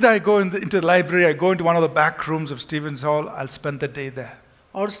 So either I go into the library, I go into one of the back rooms of Stephen's Hall, I'll spend the day there.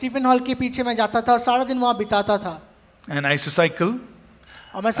 और Stephen hall के पीछे मैं जाता था और सारा दिन वहाँ बिताता था। And I used to cycle.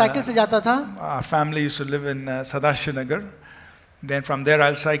 और मैं साइकिल से जाता था। Our family used to live in Sadashinagar. Then from there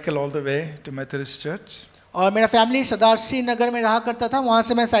I'll cycle all the way to Methodist Church. और मेरा फैमिली सदारसी नगर में रहा करता था, वहाँ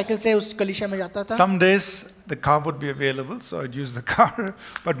से मैं साइकिल से उस कलीसिया में जाता था। Some days the car would be available, so I'd use the car,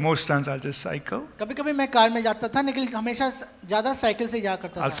 but most times I'll just cycle. कभी-कभी मैं कार में जाता था, लेकिन हमेशा ज़्यादा साइकिल से जा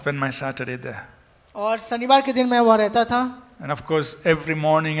करता I'll था। spend my Saturday there. और शनिवार के दिन मैं वहाँ रहता था। And of course, every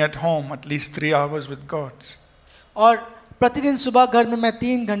morning at home, at least 3 hours with God. और प्रतिदिन सुबह घर में मैं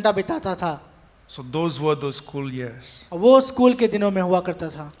 3 घंटा बिताता था। So those were those school years. वो स्कूल के दिनों में हुआ करता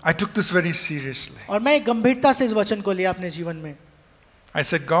था। I took this very seriously. और मैं गंभीरता से इस वचन को लिया अपने जीवन में। I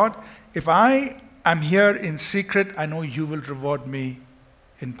said, God, if I am here in secret, I know you will reward me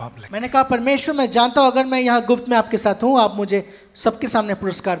in public. मैंने कहा परमेश्वर मैं जानता हूँ अगर मैं यहाँ गुप्त में आपके साथ हूँ आप मुझे सबके सामने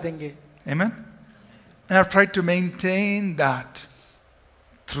पुरस्कार देंगे। Amen. And I've tried to maintain that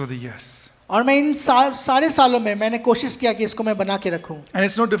through the years. और मैं इन सारे सालों में मैंने कोशिश किया कि इसको मैं बना के रखूं। And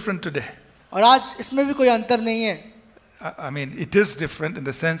it's no different today. और आज इसमें भी कोई अंतर नहीं है। I mean, it is different in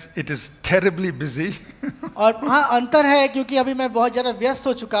the sense it is terribly busy. और हाँ अंतर है क्योंकि अभी मैं बहुत ज़्यादा व्यस्त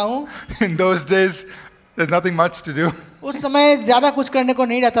हो चुका हूँ। In those days, there's nothing much to do. उस समय ज़्यादा कुछ करने को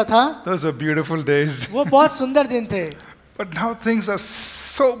नहीं रहता था। Those were beautiful days. वो बहुत सुंदर दिन थे। But now things are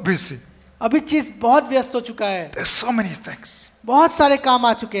so busy. अभी चीज़ बहुत व्यस्त हो चुका है। There's so many things. बहुत सारे काम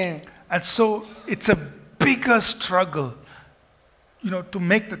आ चुके हैं। And so it's a bigger struggle, to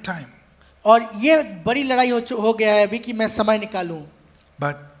make the time. और ये बड़ी लड़ाई हो गया है अभी कि मैं समय निकालूं।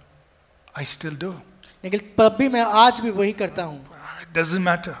 But I still do. लेकिन तब भी मैं आज भी वही करता हूँ। It doesn't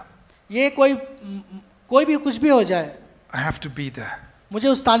matter. ये कोई भी कुछ भी हो जाए। I have to be there. मुझे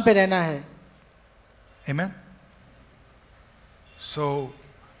उस स्थान पे रहना है। Amen. So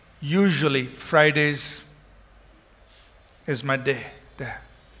usually Fridays is my day there.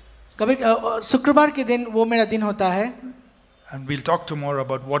 कभी शुक्रवार के दिन वो मेरा दिन होता है। And we'll talk tomorrow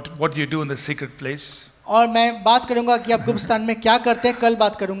about what you do in the secret place. और मैं बात करूंगा कि आप गुप्त स्थान में क्या करते हैं, कल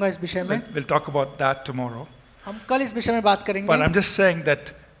बात करूंगा इस विषय में। We'll talk about that tomorrow. हम कल इस विषय में बात करेंगे। But I'm just saying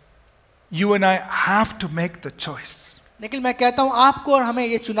that you and I have to make the choice. लेकिन मैं कहता हूँ आपको और हमें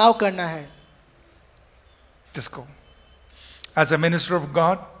ये चुनाव करना है। Just go. As a minister of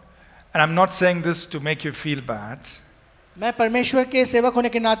God, and I'm not saying this to make you feel bad. मैं परमेश्वर के सेवक होने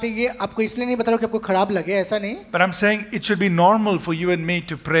के नाते ये आपको इसलिए नहीं बता रहा हूँ कि आपको खराब लगे, ऐसा नहीं। But I'm saying it should be normal for you and me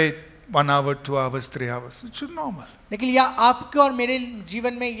to pray 1 hour, 2 hours, 3 hours. It should be normal. लेकिन या आपके और मेरे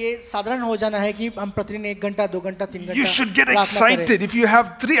जीवन में ये साधारण हो जाना है कि हम प्रतिदिन 1 घंटा, 2 घंटा, 3 घंटा You should get प्रार्थना करें। excited. If you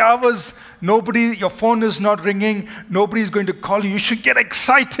have 3 hours, your phone is not ringing, nobody is going to call you. You should get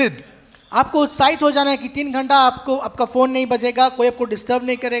excited. आपको उत्साहित हो जाना है कि 3 घंटा आपका फोन नहीं बजेगा, कोई आपको डिस्टर्ब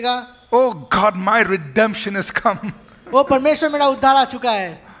नहीं करेगा। Oh God, my redemption has come. वो परमेश्वर मेरा उद्धार आ चुका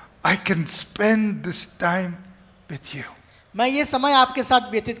है। I can spend this time with you. मैं ये समय आपके साथ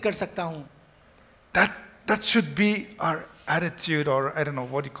व्यतीत कर सकता हूँ। That should be our attitude, or I don't know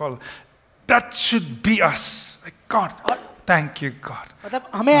what you call it. That should be us. Like God, thank you, God. मतलब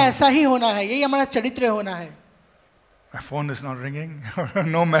हमें ऐसा ही होना है, यही हमारा चरित्र होना है। My phone is not ringing, or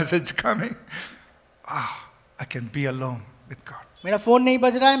no message coming. I can be alone with God. मेरा फोन नहीं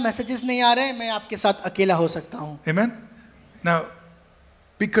बज रहा है, मैसेजेस नहीं आ रहे हैं, मैं आपके साथ अकेला हो सकता हूँ। Amen? Now,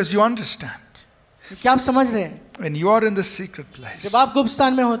 because you understand, क्या आप समझ रहे हैं? when you are in the secret place, जब आप गुप्त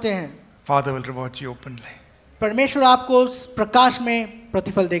स्थान में होते हैं, Father will reward you openly. परमेश्वर आपको प्रकाश में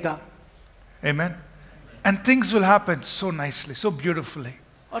प्रतिफल देगा. Amen. And things will happen so nicely, so beautifully.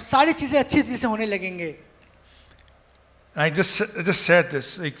 और सारी चीजें अच्छी तरीके से होने लगेंगे. I just shared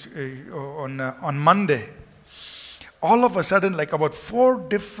this on Monday. All of a sudden, like about 4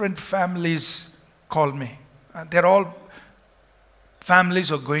 different families called me. They're all families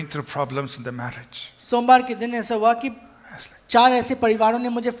who are going through problems in their marriage. सोमवार के दिन ऐसा हुआ कि 4 ऐसे परिवारों ने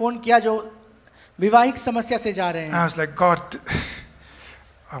मुझे फोन किया जो विवाहिक समस्या से जा रहे हैं. I was like, God,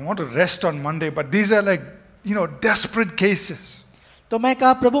 I want to rest on Monday, but these are like, desperate cases. तो मैं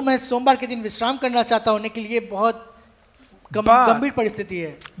कहा प्रभु मैं सोमवार के दिन विश्राम करना चाहता हूं, होने के लिए बहुत गंभीर परिस्थिति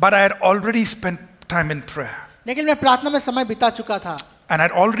है. But I had already spent time in prayer. लेकिन मैं प्रार्थना में समय बिता चुका था. And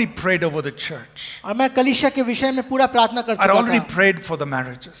I'd already prayed over the church. और मैं कलीसिया के विषय में पूरा प्रार्थना कर चुका था. I'd already prayed for the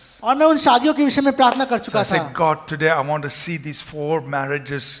marriages. और मैं उन शादियों के विषय में प्रार्थना कर चुका था. So I said, God, today I want to see these 4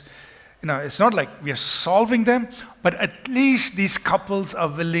 marriages. It's not like we are solving them, but at least these couples are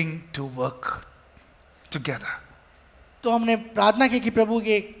willing to work together. तो हमने प्रार्थना की कि प्रभु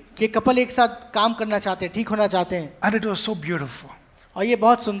ये कपल एक साथ काम करना चाहते हैं, ठीक होना चाहते हैं. And it was so beautiful. और ये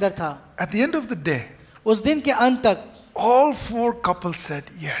बहुत सुंदर था. At the end of the day, उस दिन के अंत तक all 4 couples said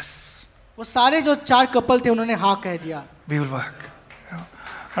yes. वो सारे जो 4 कपल थे उन्होंने हाँ कह दिया. We will work.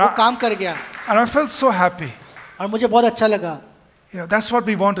 वो काम कर गया. And I felt so happy. और मुझे बहुत अच्छा लगा. That's what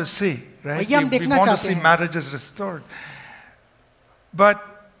we want to see, right? ये हम We देखना want to चाहते see हैं. marriages restored. But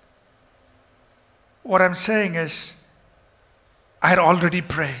what I'm saying is, I had already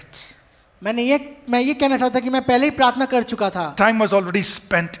prayed. मैं ये कहना चाहता कि मैं पहले ही प्रार्थना कर चुका था. Time was already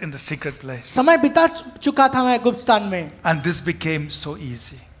spent in the secret place. समय बिता चुका था मैं गुप्त स्थान में. And this became so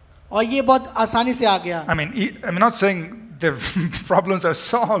easy. और ये बहुत आसानी से आ गया. I'm not saying the problems are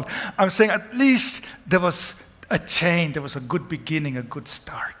solved. I'm saying at least there was a change, there was a good beginning, a good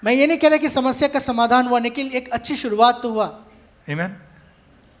start. मैं ये नहीं कह रहा कि समस्या का समाधान हुआ, लेकिन एक अच्छी शुरुआत तो हुआ. Amen.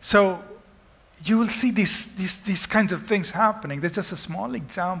 So you will see these kinds of things happening. There's just a small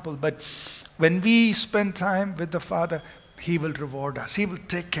example, but when we spend time with the Father, He will reward us. He will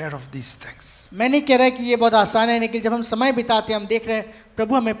take care of these things. मैं नहीं कह रहा कि ये बहुत आसान है, लेकिन जब हम समय बिताते हैं हम देख रहे हैं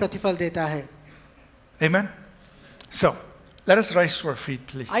प्रभु हमें प्रतिफल देता है. Amen. So let us rise to our feet,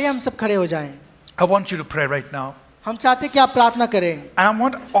 please. आइए हम सब खड़े हो जाएं. I want you to pray right now. हम चाहते हैं कि आप प्रार्थना करें. And I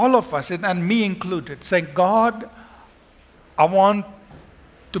want all of us, and me included, saying, God, I want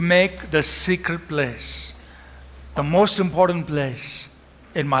to make the secret place the most important place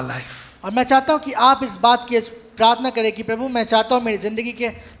in my life. और मैं चाहता हूं कि आप इस बात की प्रार्थना करें कि प्रभु मैं चाहता हूं मेरी जिंदगी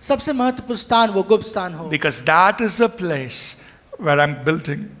के सबसे महत्वपूर्ण स्थान वो गुप्त स्थान हो. Because that is the place where I'm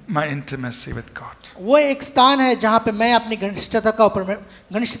building my intimacy with God. वो एक स्थान है जहां पे मैं अपनी घनिष्ठता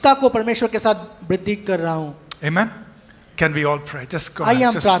को परमेश्वर के साथ वृद्धि कर रहा हूं. Amen. Can we all pray? Just go आइए ahead.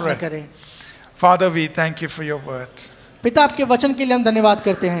 हम Just प्रार्थना pray. करें. Father, we thank you for your word. पिता आपके वचन के लिए हम धन्यवाद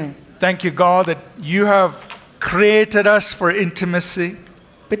करते हैं. Thank you, God, that you have created us for intimacy.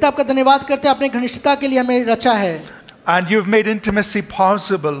 पिता आपका धन्यवाद करते हैं आपने घनिष्ठता के लिए हमें रचा है. And you've made intimacy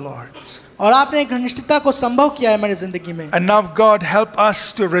possible, Lord. और आपने घनिष्ठता को संभव किया है हमारी जिंदगी में. And now, God, help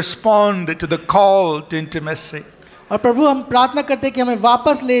us to respond to the call to intimacy. और प्रभु हम प्रार्थना करते हैं कि हमें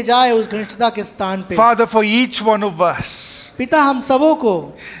वापस ले जाए उस घनिष्ठता के स्थान पे. Father, for each one of us, पिता हम सबों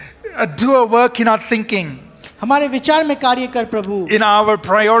को do a work in our thinking, हमारे विचार में कार्य कर प्रभु. in our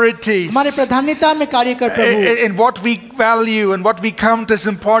priorities, हमारे प्राधान्यता में कार्य कर प्रभु. in what we value and what we count as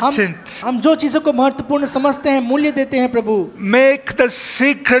important. हम जो चीजों को महत्वपूर्ण समझते हैं मूल्य देते हैं प्रभु. Make the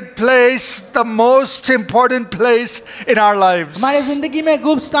secret place the most important place in our lives. हमारे जिंदगी में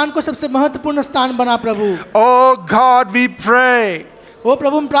गुप्त स्थान को सबसे महत्वपूर्ण स्थान बना प्रभु. Oh God, we pray. वो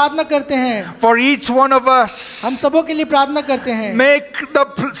प्रभु हम प्रार्थना करते हैं. For each one of us, हम सबों के लिए प्रार्थना करते हैं. make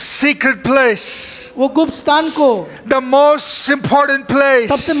the secret place वो गुप्त स्थान को the most important place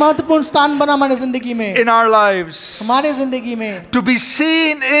सबसे महत्वपूर्ण स्थान बना हमारे जिंदगी में. in our lives. हमारे जिंदगी में To be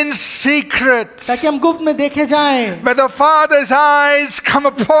seen in secret, ताकि हम गुप्त में देखे जाएं. where the Father's eyes come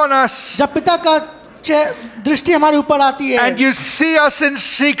upon us, जब पिता का दृष्टि हमारे ऊपर आती है and you see us in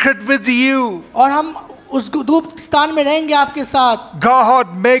secret with you. और हम उस गुप्त स्थान में रहेंगे आपके साथ. God,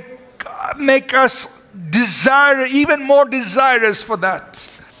 make us desire, even more desirous for that.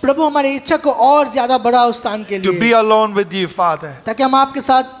 प्रभु हमारी इच्छा को और ज्यादा बड़ा उस स्थान के To be लिए, alone with you, Father. ताकि हम आपके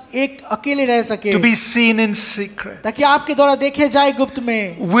साथ एक अकेले रह सके. To be seen in secret ताकि आपके द्वारा देखे जाए गुप्त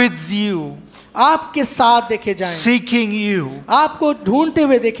में. with you, आपके साथ देखे जाएं. seeking you, आपको ढूंढते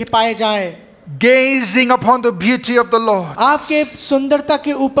हुए देखे पाए जाएं. gazing upon the beauty of the Lord, आपके सुंदरता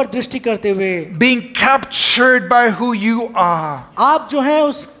के ऊपर दृष्टि करते हुए, being captured by who you are, आप जो हैं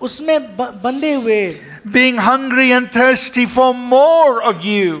उसमें बंधे हुए, being hungry and thirsty for more of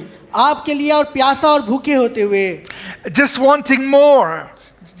you, आपके लिए और प्यासा और भूखे होते हुए, just wanting more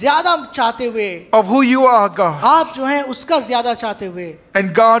ज्यादा चाहते हुए, of who you are, God. आप जो हैं उसका ज्यादा चाहते हुए,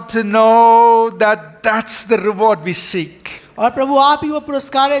 And God, to know that that's the reward we seek. और प्रभु आप ही वो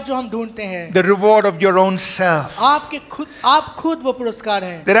पुरस्कार है जो हम ढूंढते हैं, The reward of your own self. आप खुद वो पुरस्कार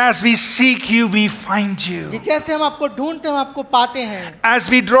हैं। That as we seek you, we find you. जैसे हम आपको ढूंढते हैं हम आपको पाते हैं, As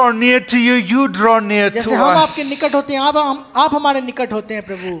we draw near to you, you draw near to जैसे हम आपके us. निकट होते हैं आप हमारे निकट होते हैं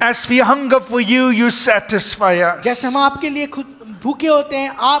प्रभु, As we hunger for you, you satisfy जैसे us. हम आपके लिए खुद भूखे होते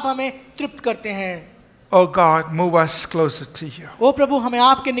हैं आप हमें तृप्त करते हैं। Oh God, move us closer to you. ओ प्रभु हमें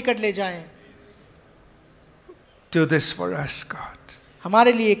आपके निकट ले जाएं, Do this for us, God.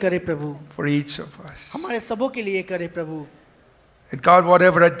 हमारे लिए करे प्रभु, For each of us. हमारे सबों के लिए करे प्रभु, And God,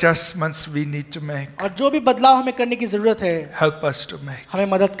 whatever adjustments we need to make, और जो भी बदलाव हमें करने की जरूरत है help us to make. हमें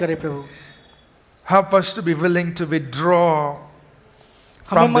मदद करे प्रभु, Help us to be willing to withdraw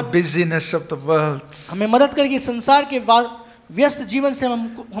from the हमें busyness of the world. मदद करे कि संसार के व्यस्त जीवन से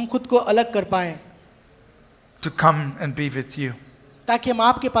हम खुद को अलग कर पाएं, To come and be with you. ताकि हम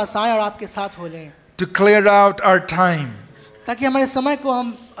आपके पास आएं और आपके साथ हो लें, To clear out our time ताकि हमारे समय को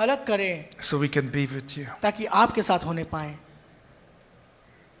हम अलग करें, so we can be with you. ताकि आपके साथ होने पाएं।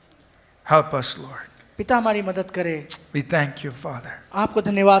 Help us, Lord. पिता हमारी मदद करे। We thank you, Father. आपको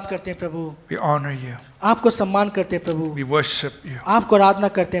धन्यवाद करते हैं प्रभु, We honor you. आपको सम्मान करते हैं प्रभु, We worship you. आपको आराधना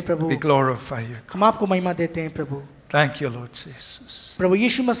करते हैं प्रभु, We glorify you. हम आपको महिमा देते हैं प्रभु। Thank you, Lord Jesus. प्रभु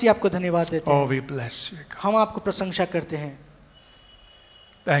यीशु मसीह आपको धन्यवाद देते हैं, Oh, we bless you, God. हम आपको प्रशंसा करते हैं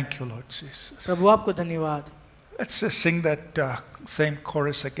Thank you, Lord Jesus. प्रभु, आपको धन्यवाद। Let's just sing that same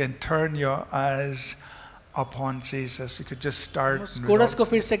chorus again. Turn your eyes upon Jesus. You could just start. उस कोरस को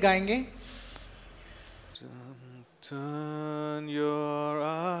फिर से गाएंगे। Turn your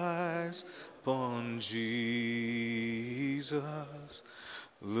eyes upon Jesus.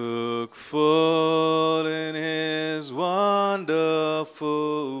 Look full in his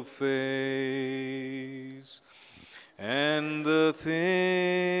wonderful face, and the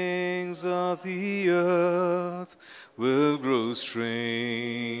things of the earth will grow strangely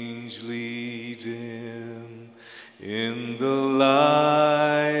dim in the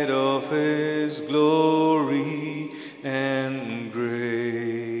light of his glory and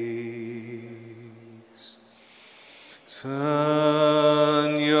grace.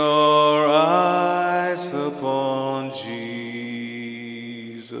 Turn your eyes upon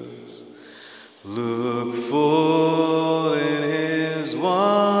Jesus. Look full in his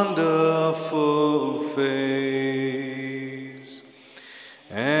wonderful face,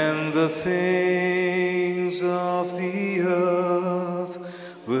 and the things of the earth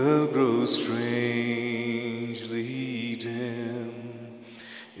will grow strangely dim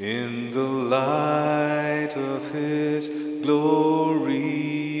in the light of his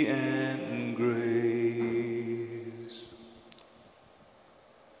glory and grace.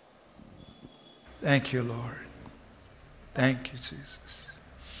 Thank you, Lord. Thank you, Jesus.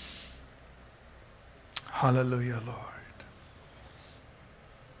 Hallelujah, Lord.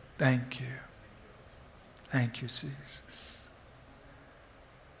 Thank you. Thank you, Jesus.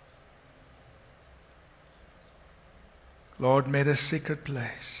 Lord, may this secret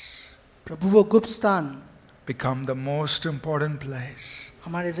place प्रभु वो गुप्त स्थान become the most important place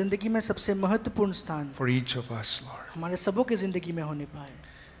हमारे जिंदगी में सबसे महत्वपूर्ण स्थान for each of us, Lord. हमारे सबों की जिंदगी में होने पाए,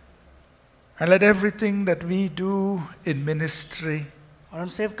 And let everything that we do in ministry, और हम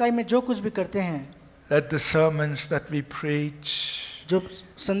सेवकाई में जो कुछ भी करते हैं, let the sermons that we preach, जो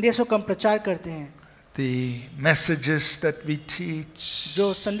संदेशों का हम प्रचार करते हैं, the messages that we teach,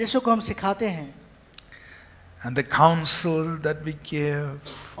 जो संदेशों को हम सिखाते हैं, and the counsel that we give,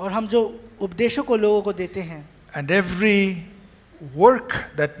 और हम जो उपदेशों को लोगों को देते हैं, and every work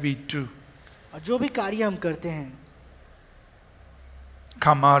that we do, और जो भी कार्य हम करते हैं,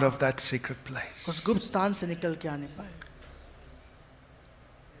 come out of that secret place. उस गुप्त स्थान से निकल के आने पाए।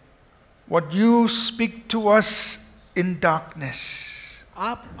 What you speak to us in darkness,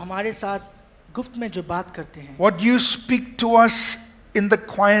 आप हमारे साथ गुप्त में जो बात करते हैं, what you speak to us in the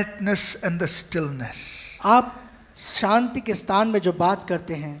quietness and the stillness, आप शांति के स्थान में जो बात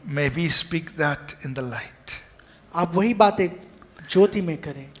करते हैं, may we speak that in the light. आप वही बातें ज्योति में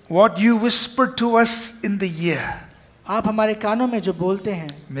करें। What you whisper to us in the ear, आप हमारे कानों में जो बोलते हैं,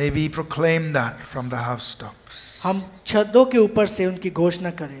 may we proclaim that from the housetops. हम छतों के ऊपर से उनकी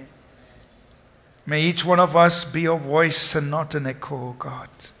घोषणा करें। May each one of us be a voice and not an echo, God.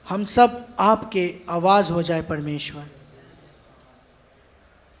 हम सब आपके आवाज हो जाए परमेश्वर.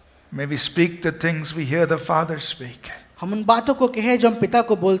 May we speak the things we hear the Father speak. हम उन बातों को कहें जो हम पिता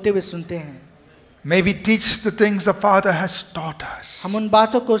को बोलते हुए सुनते हैं. May we teach the things the Father has taught us. हम उन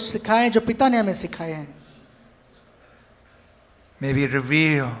बातों को सिखाएं जो पिता ने हमें सिखाए हैं. May we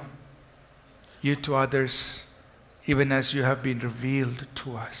reveal you to others even as you have been revealed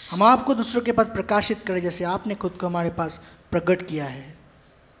to us. हम आपको दूसरों के पास प्रकाशित करें जैसे आपने खुद को हमारे पास प्रकट किया है.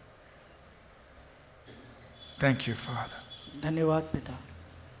 Thank you, Father. धन्यवाद पिता.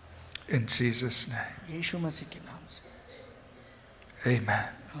 In Jesus' name. यीशु मसीह के नाम से. Amen.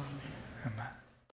 आमीन. Amen.